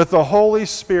with the Holy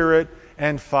Spirit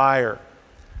and fire.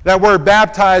 That word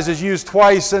baptize is used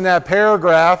twice in that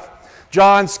paragraph.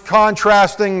 John's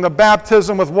contrasting the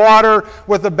baptism with water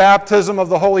with the baptism of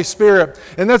the Holy Spirit.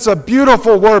 And that's a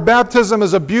beautiful word. Baptism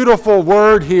is a beautiful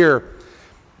word here.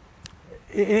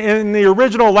 In the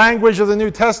original language of the New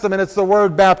Testament, it's the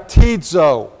word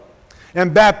baptizo.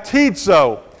 And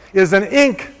baptizo is an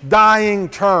ink-dyeing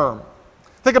term.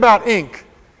 Think about ink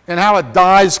and how it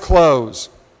dyes clothes.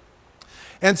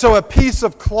 And so a piece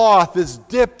of cloth is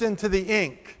dipped into the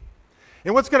ink.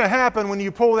 And what's going to happen when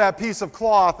you pull that piece of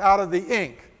cloth out of the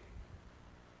ink?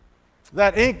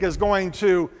 That ink is going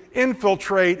to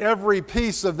infiltrate every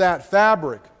piece of that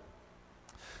fabric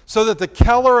so that the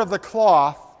color of the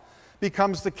cloth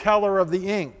becomes the color of the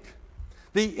ink.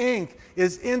 The ink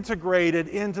is integrated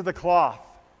into the cloth.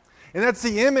 And that's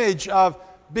the image of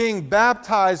being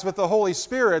baptized with the Holy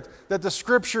Spirit that the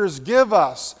Scriptures give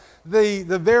us.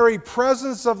 The very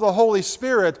presence of the Holy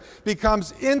Spirit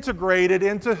becomes integrated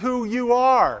into who you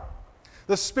are.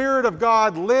 The Spirit of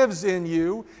God lives in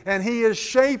you, and He is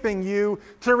shaping you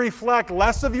to reflect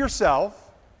less of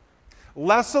yourself,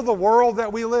 less of the world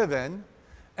that we live in,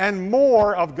 and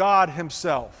more of God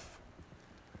Himself.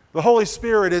 The Holy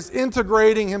Spirit is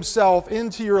integrating Himself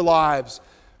into your lives,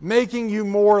 making you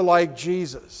more like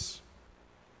Jesus.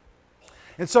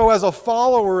 And so as a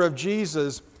follower of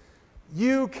Jesus,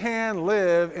 you can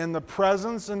live in the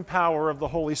presence and power of the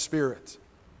Holy Spirit.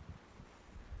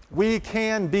 We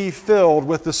can be filled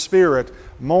with the Spirit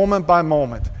moment by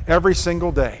moment, every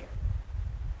single day.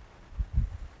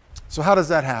 So how does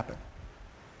that happen?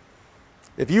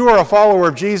 If you are a follower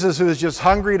of Jesus who is just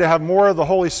hungry to have more of the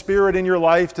Holy Spirit in your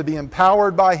life, to be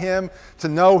empowered by Him, to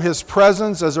know His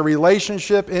presence as a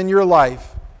relationship in your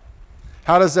life,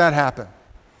 how does that happen?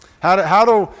 How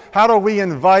do we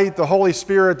invite the Holy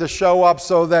Spirit to show up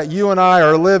so that you and I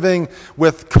are living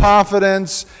with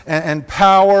confidence and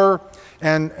power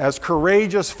and as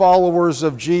courageous followers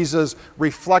of Jesus,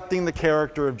 reflecting the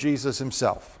character of Jesus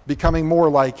Himself, becoming more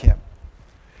like Him?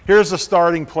 Here's the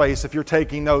starting place if you're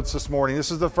taking notes this morning. This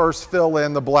is the first fill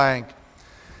in the blank.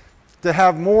 To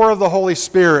have more of the Holy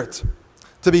Spirit,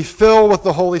 to be filled with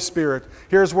the Holy Spirit,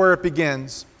 here's where it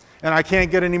begins. And I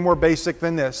can't get any more basic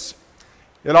than this.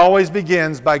 It always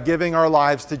begins by giving our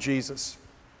lives to Jesus.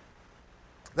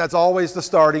 That's always the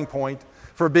starting point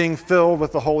for being filled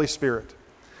with the Holy Spirit,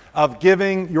 of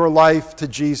giving your life to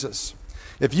Jesus.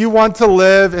 If you want to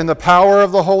live in the power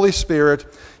of the Holy Spirit,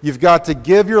 you've got to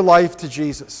give your life to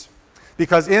Jesus.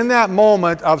 Because in that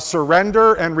moment of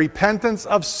surrender and repentance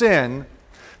of sin,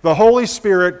 the Holy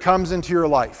Spirit comes into your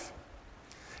life.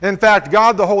 In fact,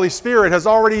 God the Holy Spirit has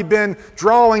already been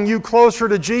drawing you closer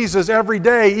to Jesus every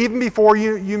day, even before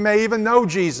you may even know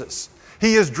Jesus.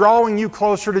 He is drawing you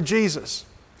closer to Jesus.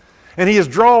 And He is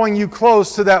drawing you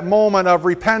close to that moment of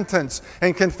repentance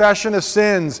and confession of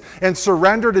sins and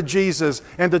surrender to Jesus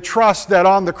and to trust that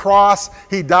on the cross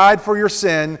He died for your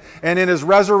sin, and in His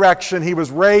resurrection He was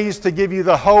raised to give you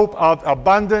the hope of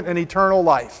abundant and eternal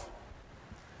life.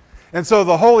 And so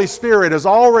the Holy Spirit is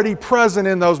already present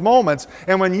in those moments.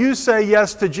 And when you say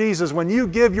yes to Jesus, when you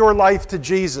give your life to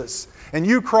Jesus and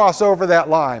you cross over that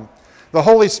line, the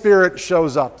Holy Spirit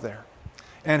shows up there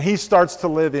and He starts to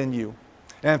live in you.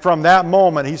 And from that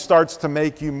moment, He starts to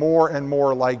make you more and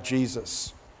more like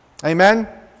Jesus. Amen?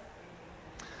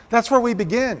 That's where we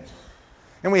begin.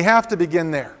 And we have to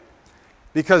begin there.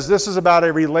 Because this is about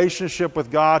a relationship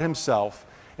with God Himself.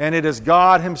 And it is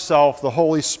God Himself, the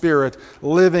Holy Spirit,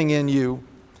 living in you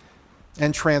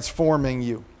and transforming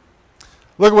you.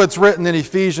 Look at what's written in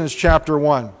Ephesians chapter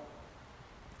 1,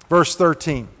 verse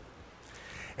 13.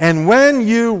 And when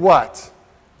you what?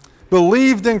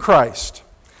 believed in Christ,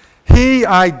 He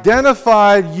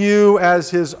identified you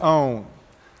as His own.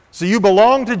 So you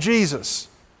belong to Jesus.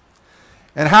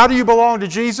 And how do you belong to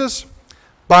Jesus?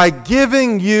 By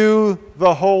giving you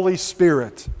the Holy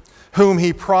Spirit, whom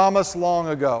He promised long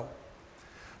ago.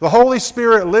 The Holy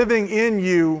Spirit living in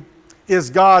you is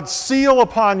God's seal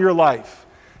upon your life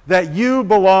that you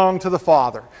belong to the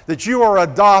Father, that you are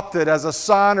adopted as a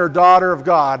son or daughter of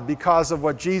God because of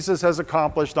what Jesus has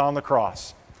accomplished on the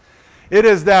cross. It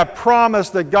is that promise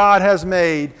that God has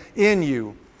made in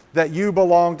you that you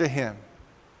belong to Him.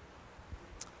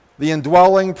 The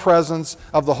indwelling presence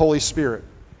of the Holy Spirit.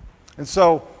 And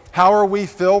so, how are we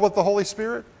filled with the Holy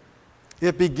Spirit?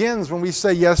 It begins when we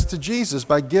say yes to Jesus,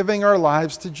 by giving our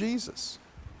lives to Jesus.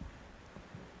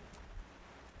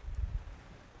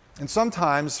 And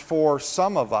sometimes, for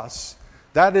some of us,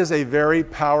 that is a very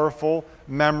powerful,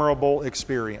 memorable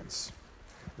experience.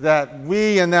 That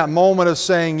we, in that moment of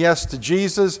saying yes to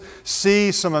Jesus,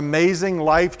 see some amazing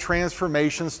life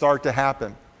transformations start to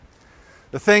happen.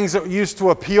 The things that used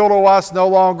to appeal to us no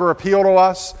longer appeal to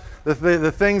us.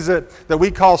 The things that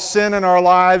we call sin in our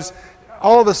lives,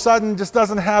 all of a sudden just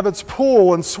doesn't have its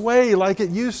pull and sway like it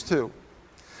used to.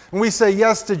 When we say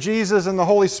yes to Jesus and the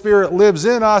Holy Spirit lives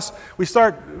in us,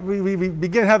 we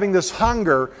begin having this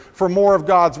hunger for more of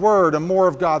God's Word and more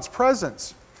of God's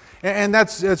presence. And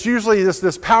that's usually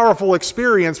this powerful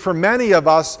experience for many of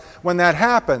us when that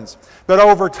happens. But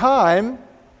over time,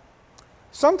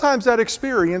 sometimes that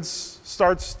experience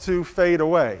starts to fade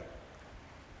away.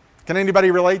 Can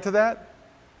anybody relate to that?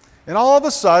 And all of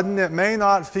a sudden, it may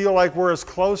not feel like we're as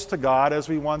close to God as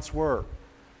we once were.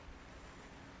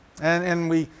 And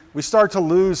we start to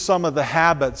lose some of the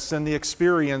habits and the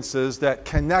experiences that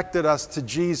connected us to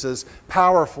Jesus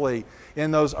powerfully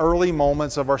in those early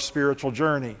moments of our spiritual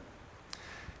journey.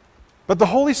 But the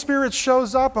Holy Spirit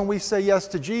shows up when we say yes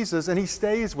to Jesus, and He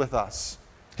stays with us.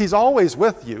 He's always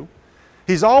with you.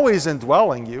 He's always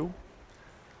indwelling you.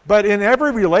 But in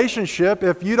every relationship,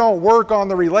 if you don't work on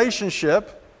the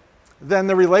relationship, then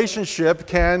the relationship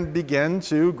can begin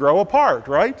to grow apart,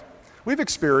 right? We've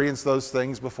experienced those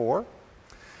things before.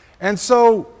 And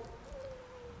so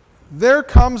there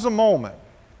comes a moment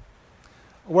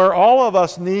where all of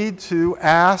us need to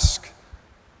ask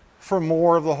for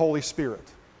more of the Holy Spirit.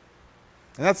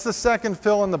 And that's the second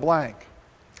fill in the blank.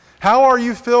 How are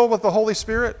you filled with the Holy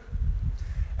Spirit?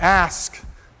 Ask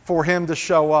for Him to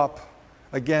show up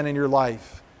again in your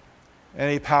life in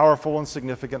a powerful and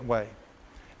significant way.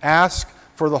 Ask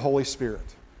for the Holy Spirit.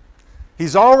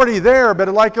 He's already there, but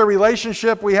like a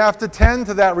relationship, we have to tend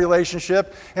to that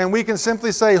relationship, and we can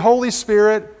simply say, Holy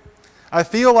Spirit, I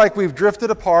feel like we've drifted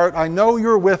apart. I know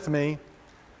you're with me,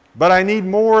 but I need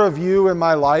more of you in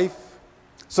my life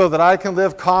so that I can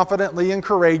live confidently and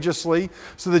courageously,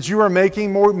 so that you are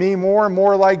making me more and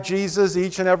more like Jesus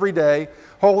each and every day.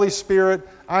 Holy Spirit,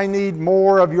 I need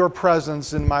more of your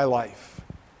presence in my life.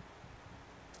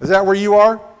 Is that where you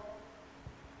are?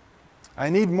 I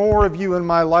need more of you in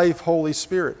my life, Holy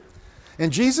Spirit.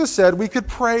 And Jesus said we could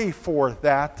pray for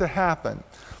that to happen.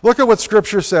 Look at what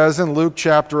Scripture says in Luke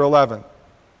chapter 11.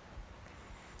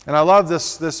 And I love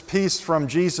this piece from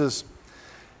Jesus.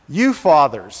 You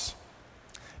fathers,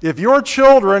 if your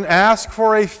children ask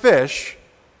for a fish,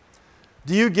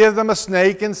 do you give them a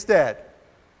snake instead?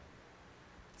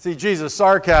 See, Jesus,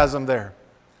 sarcasm there.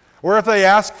 Or if they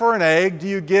ask for an egg, do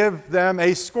you give them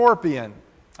a scorpion?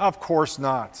 Of course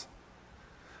not.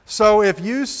 So if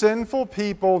you sinful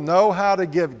people know how to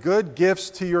give good gifts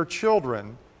to your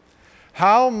children,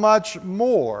 how much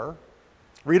more,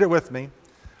 read it with me,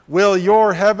 will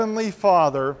your heavenly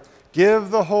Father give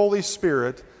the Holy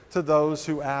Spirit to those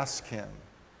who ask Him?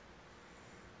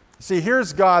 See,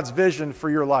 here's God's vision for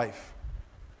your life.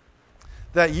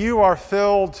 That you are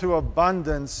filled to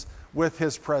abundance with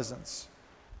His presence.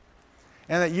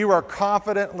 And that you are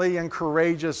confidently and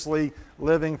courageously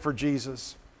living for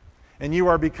Jesus. And you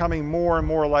are becoming more and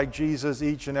more like Jesus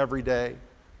each and every day.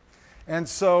 And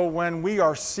so when we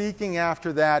are seeking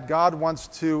after that, God wants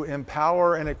to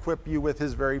empower and equip you with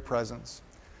His very presence.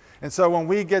 And so when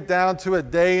we get down to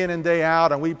it day in and day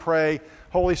out and we pray,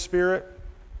 Holy Spirit,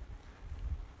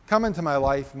 come into my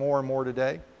life more and more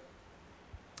today.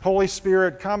 Holy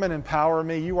Spirit, come and empower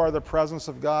me. You are the presence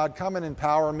of God. Come and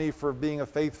empower me for being a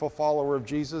faithful follower of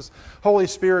Jesus. Holy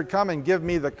Spirit, come and give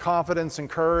me the confidence and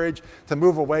courage to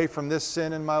move away from this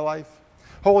sin in my life.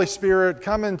 Holy Spirit,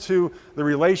 come into the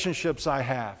relationships I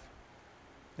have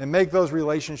and make those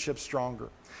relationships stronger.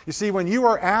 You see, when you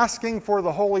are asking for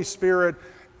the Holy Spirit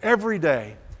every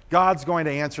day, God's going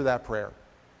to answer that prayer.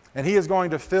 And He is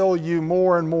going to fill you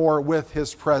more and more with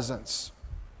His presence.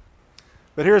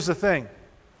 But here's the thing.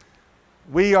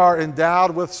 we are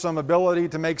endowed with some ability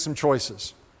to make some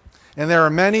choices. And there are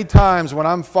many times when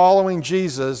I'm following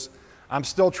Jesus, I'm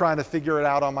still trying to figure it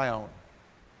out on my own.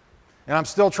 And I'm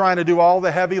still trying to do all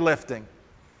the heavy lifting.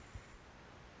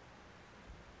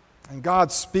 And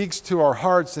God speaks to our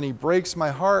hearts and He breaks my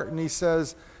heart and He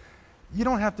says, you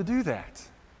don't have to do that.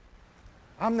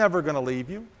 I'm never going to leave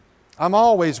you. I'm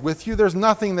always with you. There's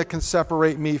nothing that can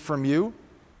separate me from you.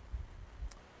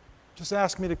 Just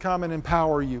ask me to come and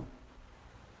empower you,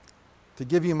 to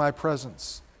give you my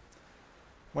presence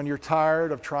when you're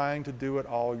tired of trying to do it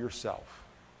all yourself.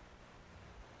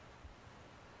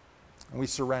 And we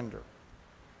surrender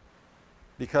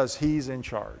because He's in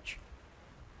charge.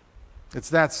 It's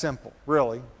that simple,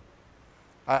 really.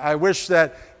 I wish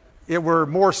that it were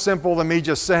more simple than me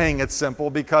just saying it's simple,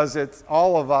 because it's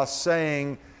all of us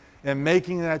saying and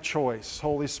making that choice,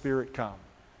 Holy Spirit, come.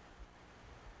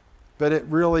 But it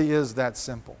really is that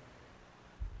simple.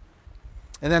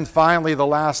 And then finally, the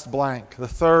last blank, the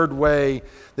third way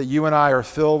that you and I are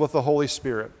filled with the Holy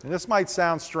Spirit. And this might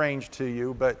sound strange to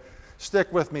you, but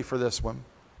stick with me for this one.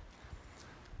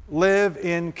 Live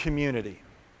in community.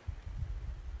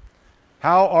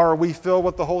 How are we filled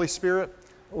with the Holy Spirit?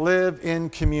 Live in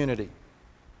community.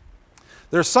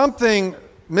 There's something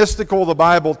mystical the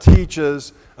Bible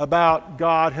teaches about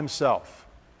God Himself.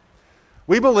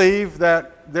 We believe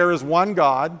that there is one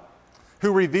God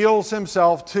who reveals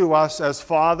Himself to us as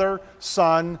Father,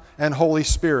 Son, and Holy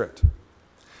Spirit.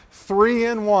 3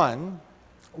 in 1,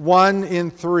 1 in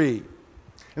 3.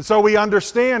 And so we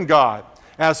understand God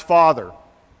as Father,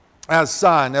 as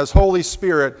Son, as Holy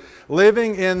Spirit,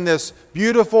 living in this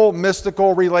beautiful,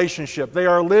 mystical relationship. They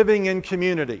are living in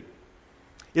community.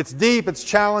 It's deep, it's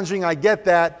challenging, I get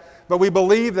that, but we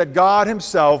believe that God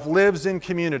Himself lives in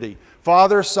community.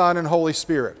 Father, Son, and Holy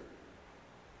Spirit.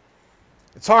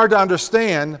 It's hard to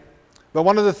understand, but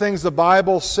one of the things the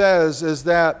Bible says is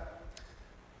that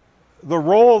the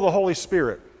role of the Holy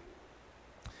Spirit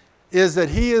is that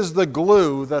He is the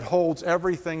glue that holds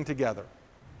everything together.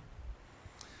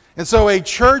 And so a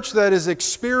church that is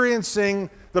experiencing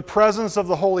the presence of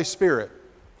the Holy Spirit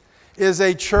is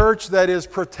a church that is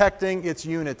protecting its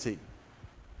unity.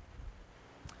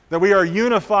 That we are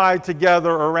unified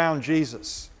together around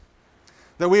Jesus.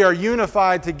 That we are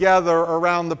unified together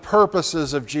around the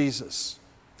purposes of Jesus.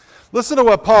 Listen to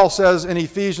what Paul says in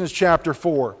Ephesians chapter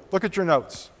 4. Look at your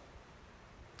notes.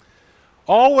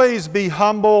 Always be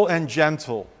humble and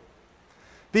gentle.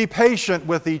 Be patient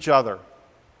with each other,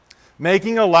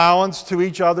 making allowance to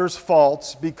each other's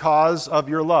faults because of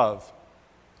your love.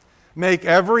 Make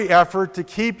every effort to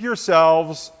keep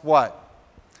yourselves, what?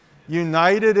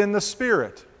 United in the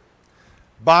Spirit,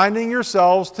 binding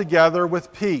yourselves together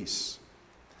with peace.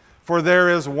 For there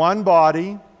is one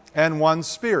body and one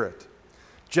Spirit,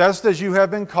 just as you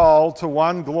have been called to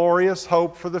one glorious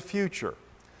hope for the future.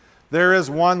 There is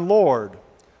one Lord,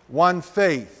 one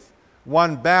faith,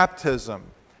 one baptism,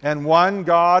 and one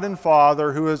God and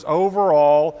Father who is over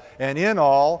all and in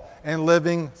all and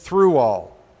living through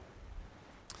all.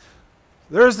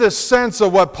 There's this sense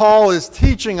of what Paul is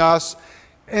teaching us,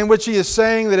 in which he is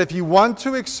saying that if you want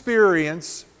to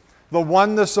experience the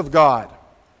oneness of God,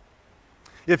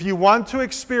 if you want to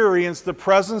experience the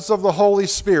presence of the Holy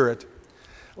Spirit,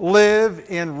 live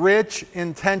in rich,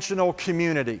 intentional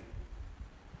community.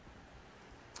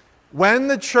 When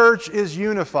the church is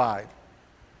unified,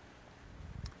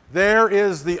 there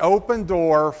is the open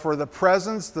door for the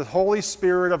presence, the Holy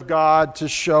Spirit of God to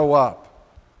show up.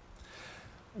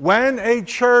 When a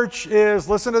church is,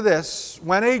 listen to this,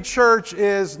 when a church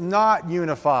is not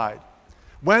unified,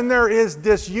 when there is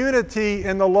disunity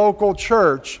in the local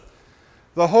church,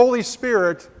 the Holy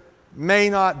Spirit may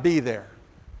not be there.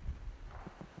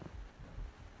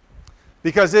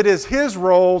 Because it is His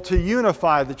role to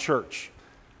unify the church,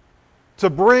 to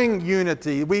bring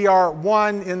unity. We are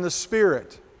one in the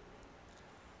Spirit.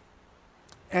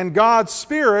 And God's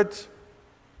Spirit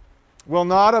will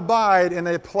not abide in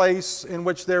a place in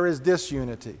which there is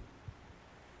disunity.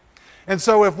 And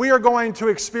so if we are going to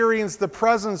experience the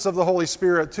presence of the Holy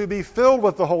Spirit, to be filled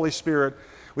with the Holy Spirit,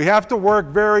 we have to work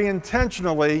very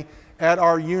intentionally at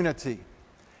our unity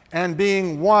and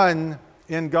being one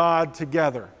in God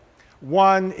together,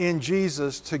 one in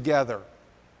Jesus together,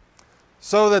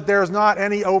 so that there's not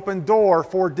any open door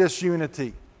for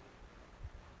disunity.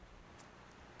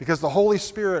 Because the Holy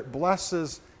Spirit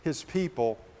blesses His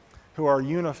people who are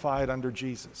unified under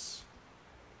Jesus.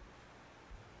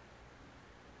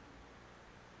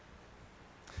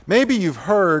 Maybe you've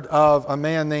heard of a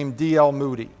man named D.L.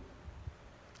 Moody.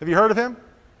 Have you heard of him?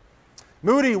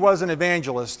 Moody was an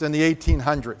evangelist in the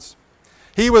 1800s.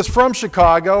 He was from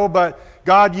Chicago, but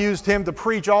God used him to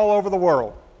preach all over the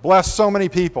world, bless so many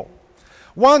people.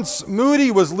 Once,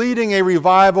 Moody was leading a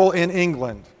revival in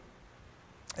England.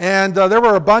 And there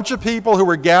were a bunch of people who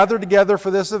were gathered together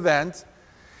for this event.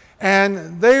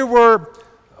 And they were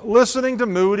listening to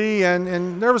Moody,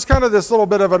 and there was kind of this little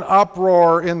bit of an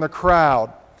uproar in the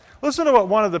crowd. Listen to what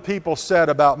one of the people said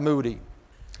about Moody.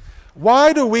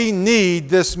 "Why do we need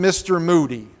this Mr.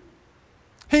 Moody?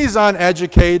 He's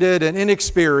uneducated and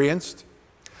inexperienced.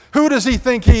 Who does he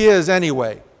think he is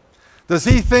anyway? Does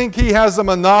he think he has a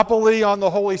monopoly on the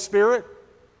Holy Spirit?"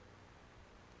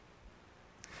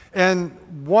 And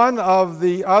one of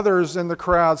the others in the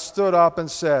crowd stood up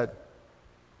and said,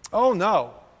 "Oh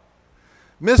no,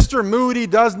 Mr. Moody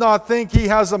does not think he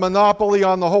has a monopoly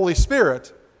on the Holy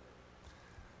Spirit,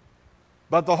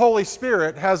 but the Holy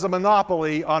Spirit has a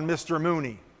monopoly on Mr.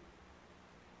 Mooney."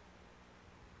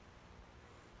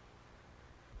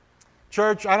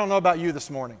 Church, I don't know about you this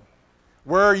morning,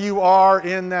 where you are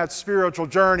in that spiritual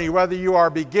journey, whether you are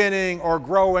beginning or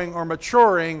growing or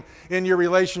maturing in your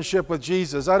relationship with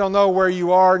Jesus. I don't know where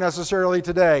you are necessarily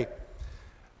today,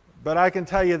 but I can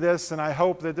tell you this, and I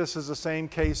hope that this is the same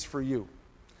case for you.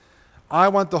 I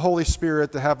want the Holy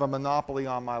Spirit to have a monopoly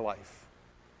on my life.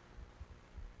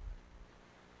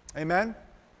 Amen?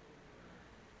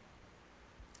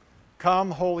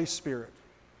 Come, Holy Spirit,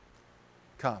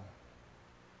 come.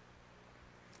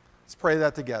 Let's pray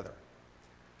that together.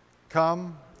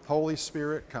 Come, Holy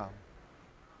Spirit, come.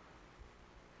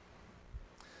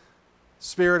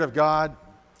 Spirit of God,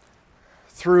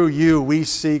 through you we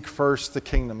seek first the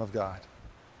kingdom of God.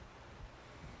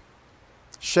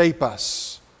 Shape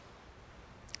us.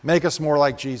 Make us more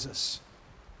like Jesus.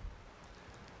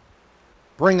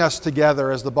 Bring us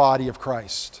together as the body of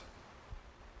Christ.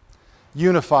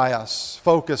 Unify us.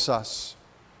 Focus us.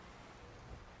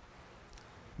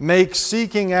 Make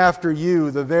seeking after you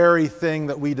the very thing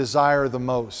that we desire the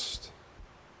most.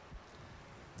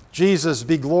 Jesus,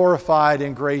 be glorified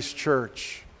in Grace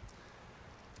Church.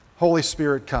 Holy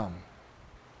Spirit, come.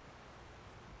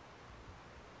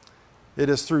 It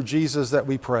is through Jesus that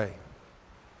we pray.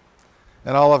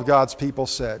 And all of God's people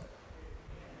said,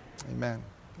 amen.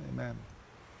 Amen.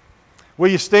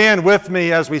 Will you stand with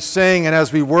me as we sing and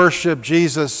as we worship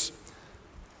Jesus?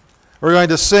 We're going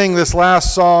to sing this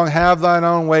last song, Have Thine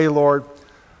Own Way, Lord.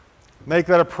 Make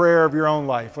that a prayer of your own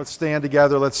life. Let's stand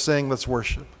together, let's sing, let's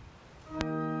worship.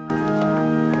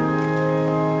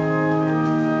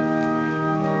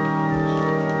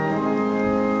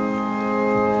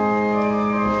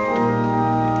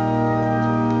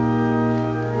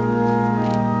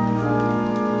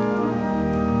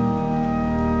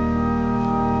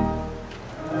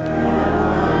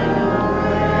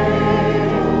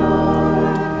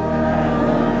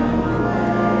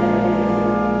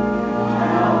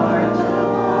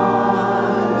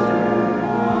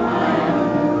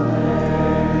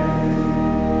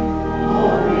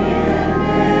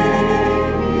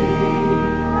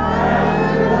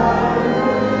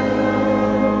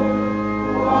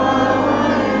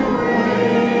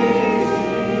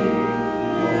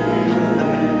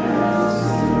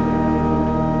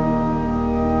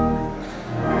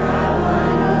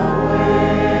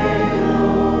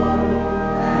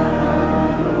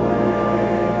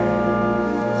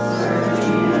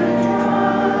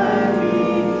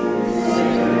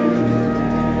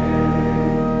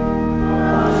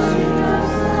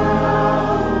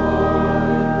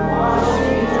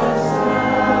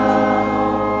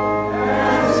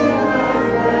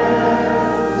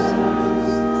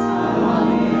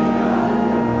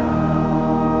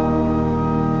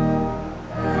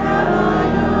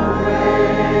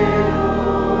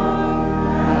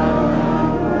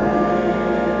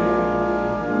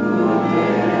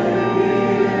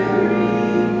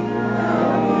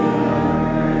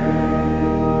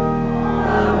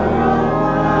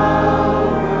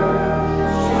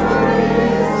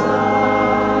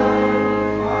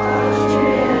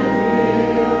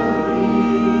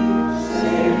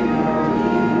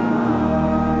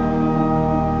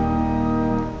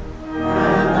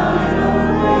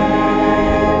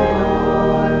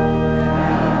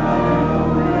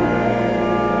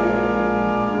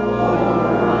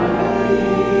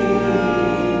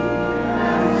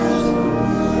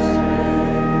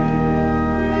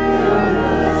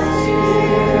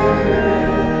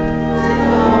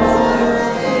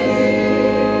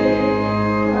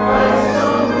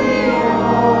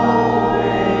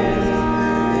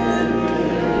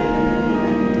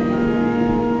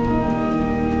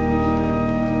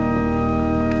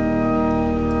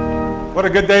 What a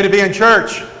good day to be in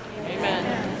church. Amen.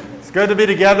 It's It's good to be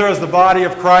together as the body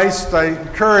of Christ. I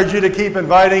encourage you to keep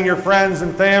inviting your friends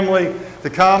and family to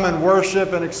come and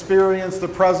worship and experience the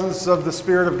presence of the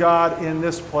Spirit of God in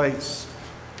this place.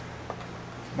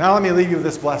 Now let me leave you with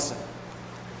this blessing.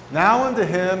 Now unto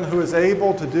him who is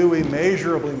able to do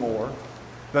immeasurably more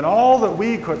than all that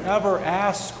we could ever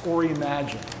ask or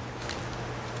imagine,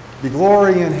 be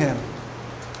glory in him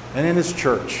and in his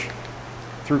church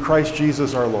through Christ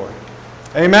Jesus our Lord.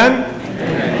 Amen?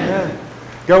 Amen.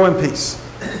 Go in peace.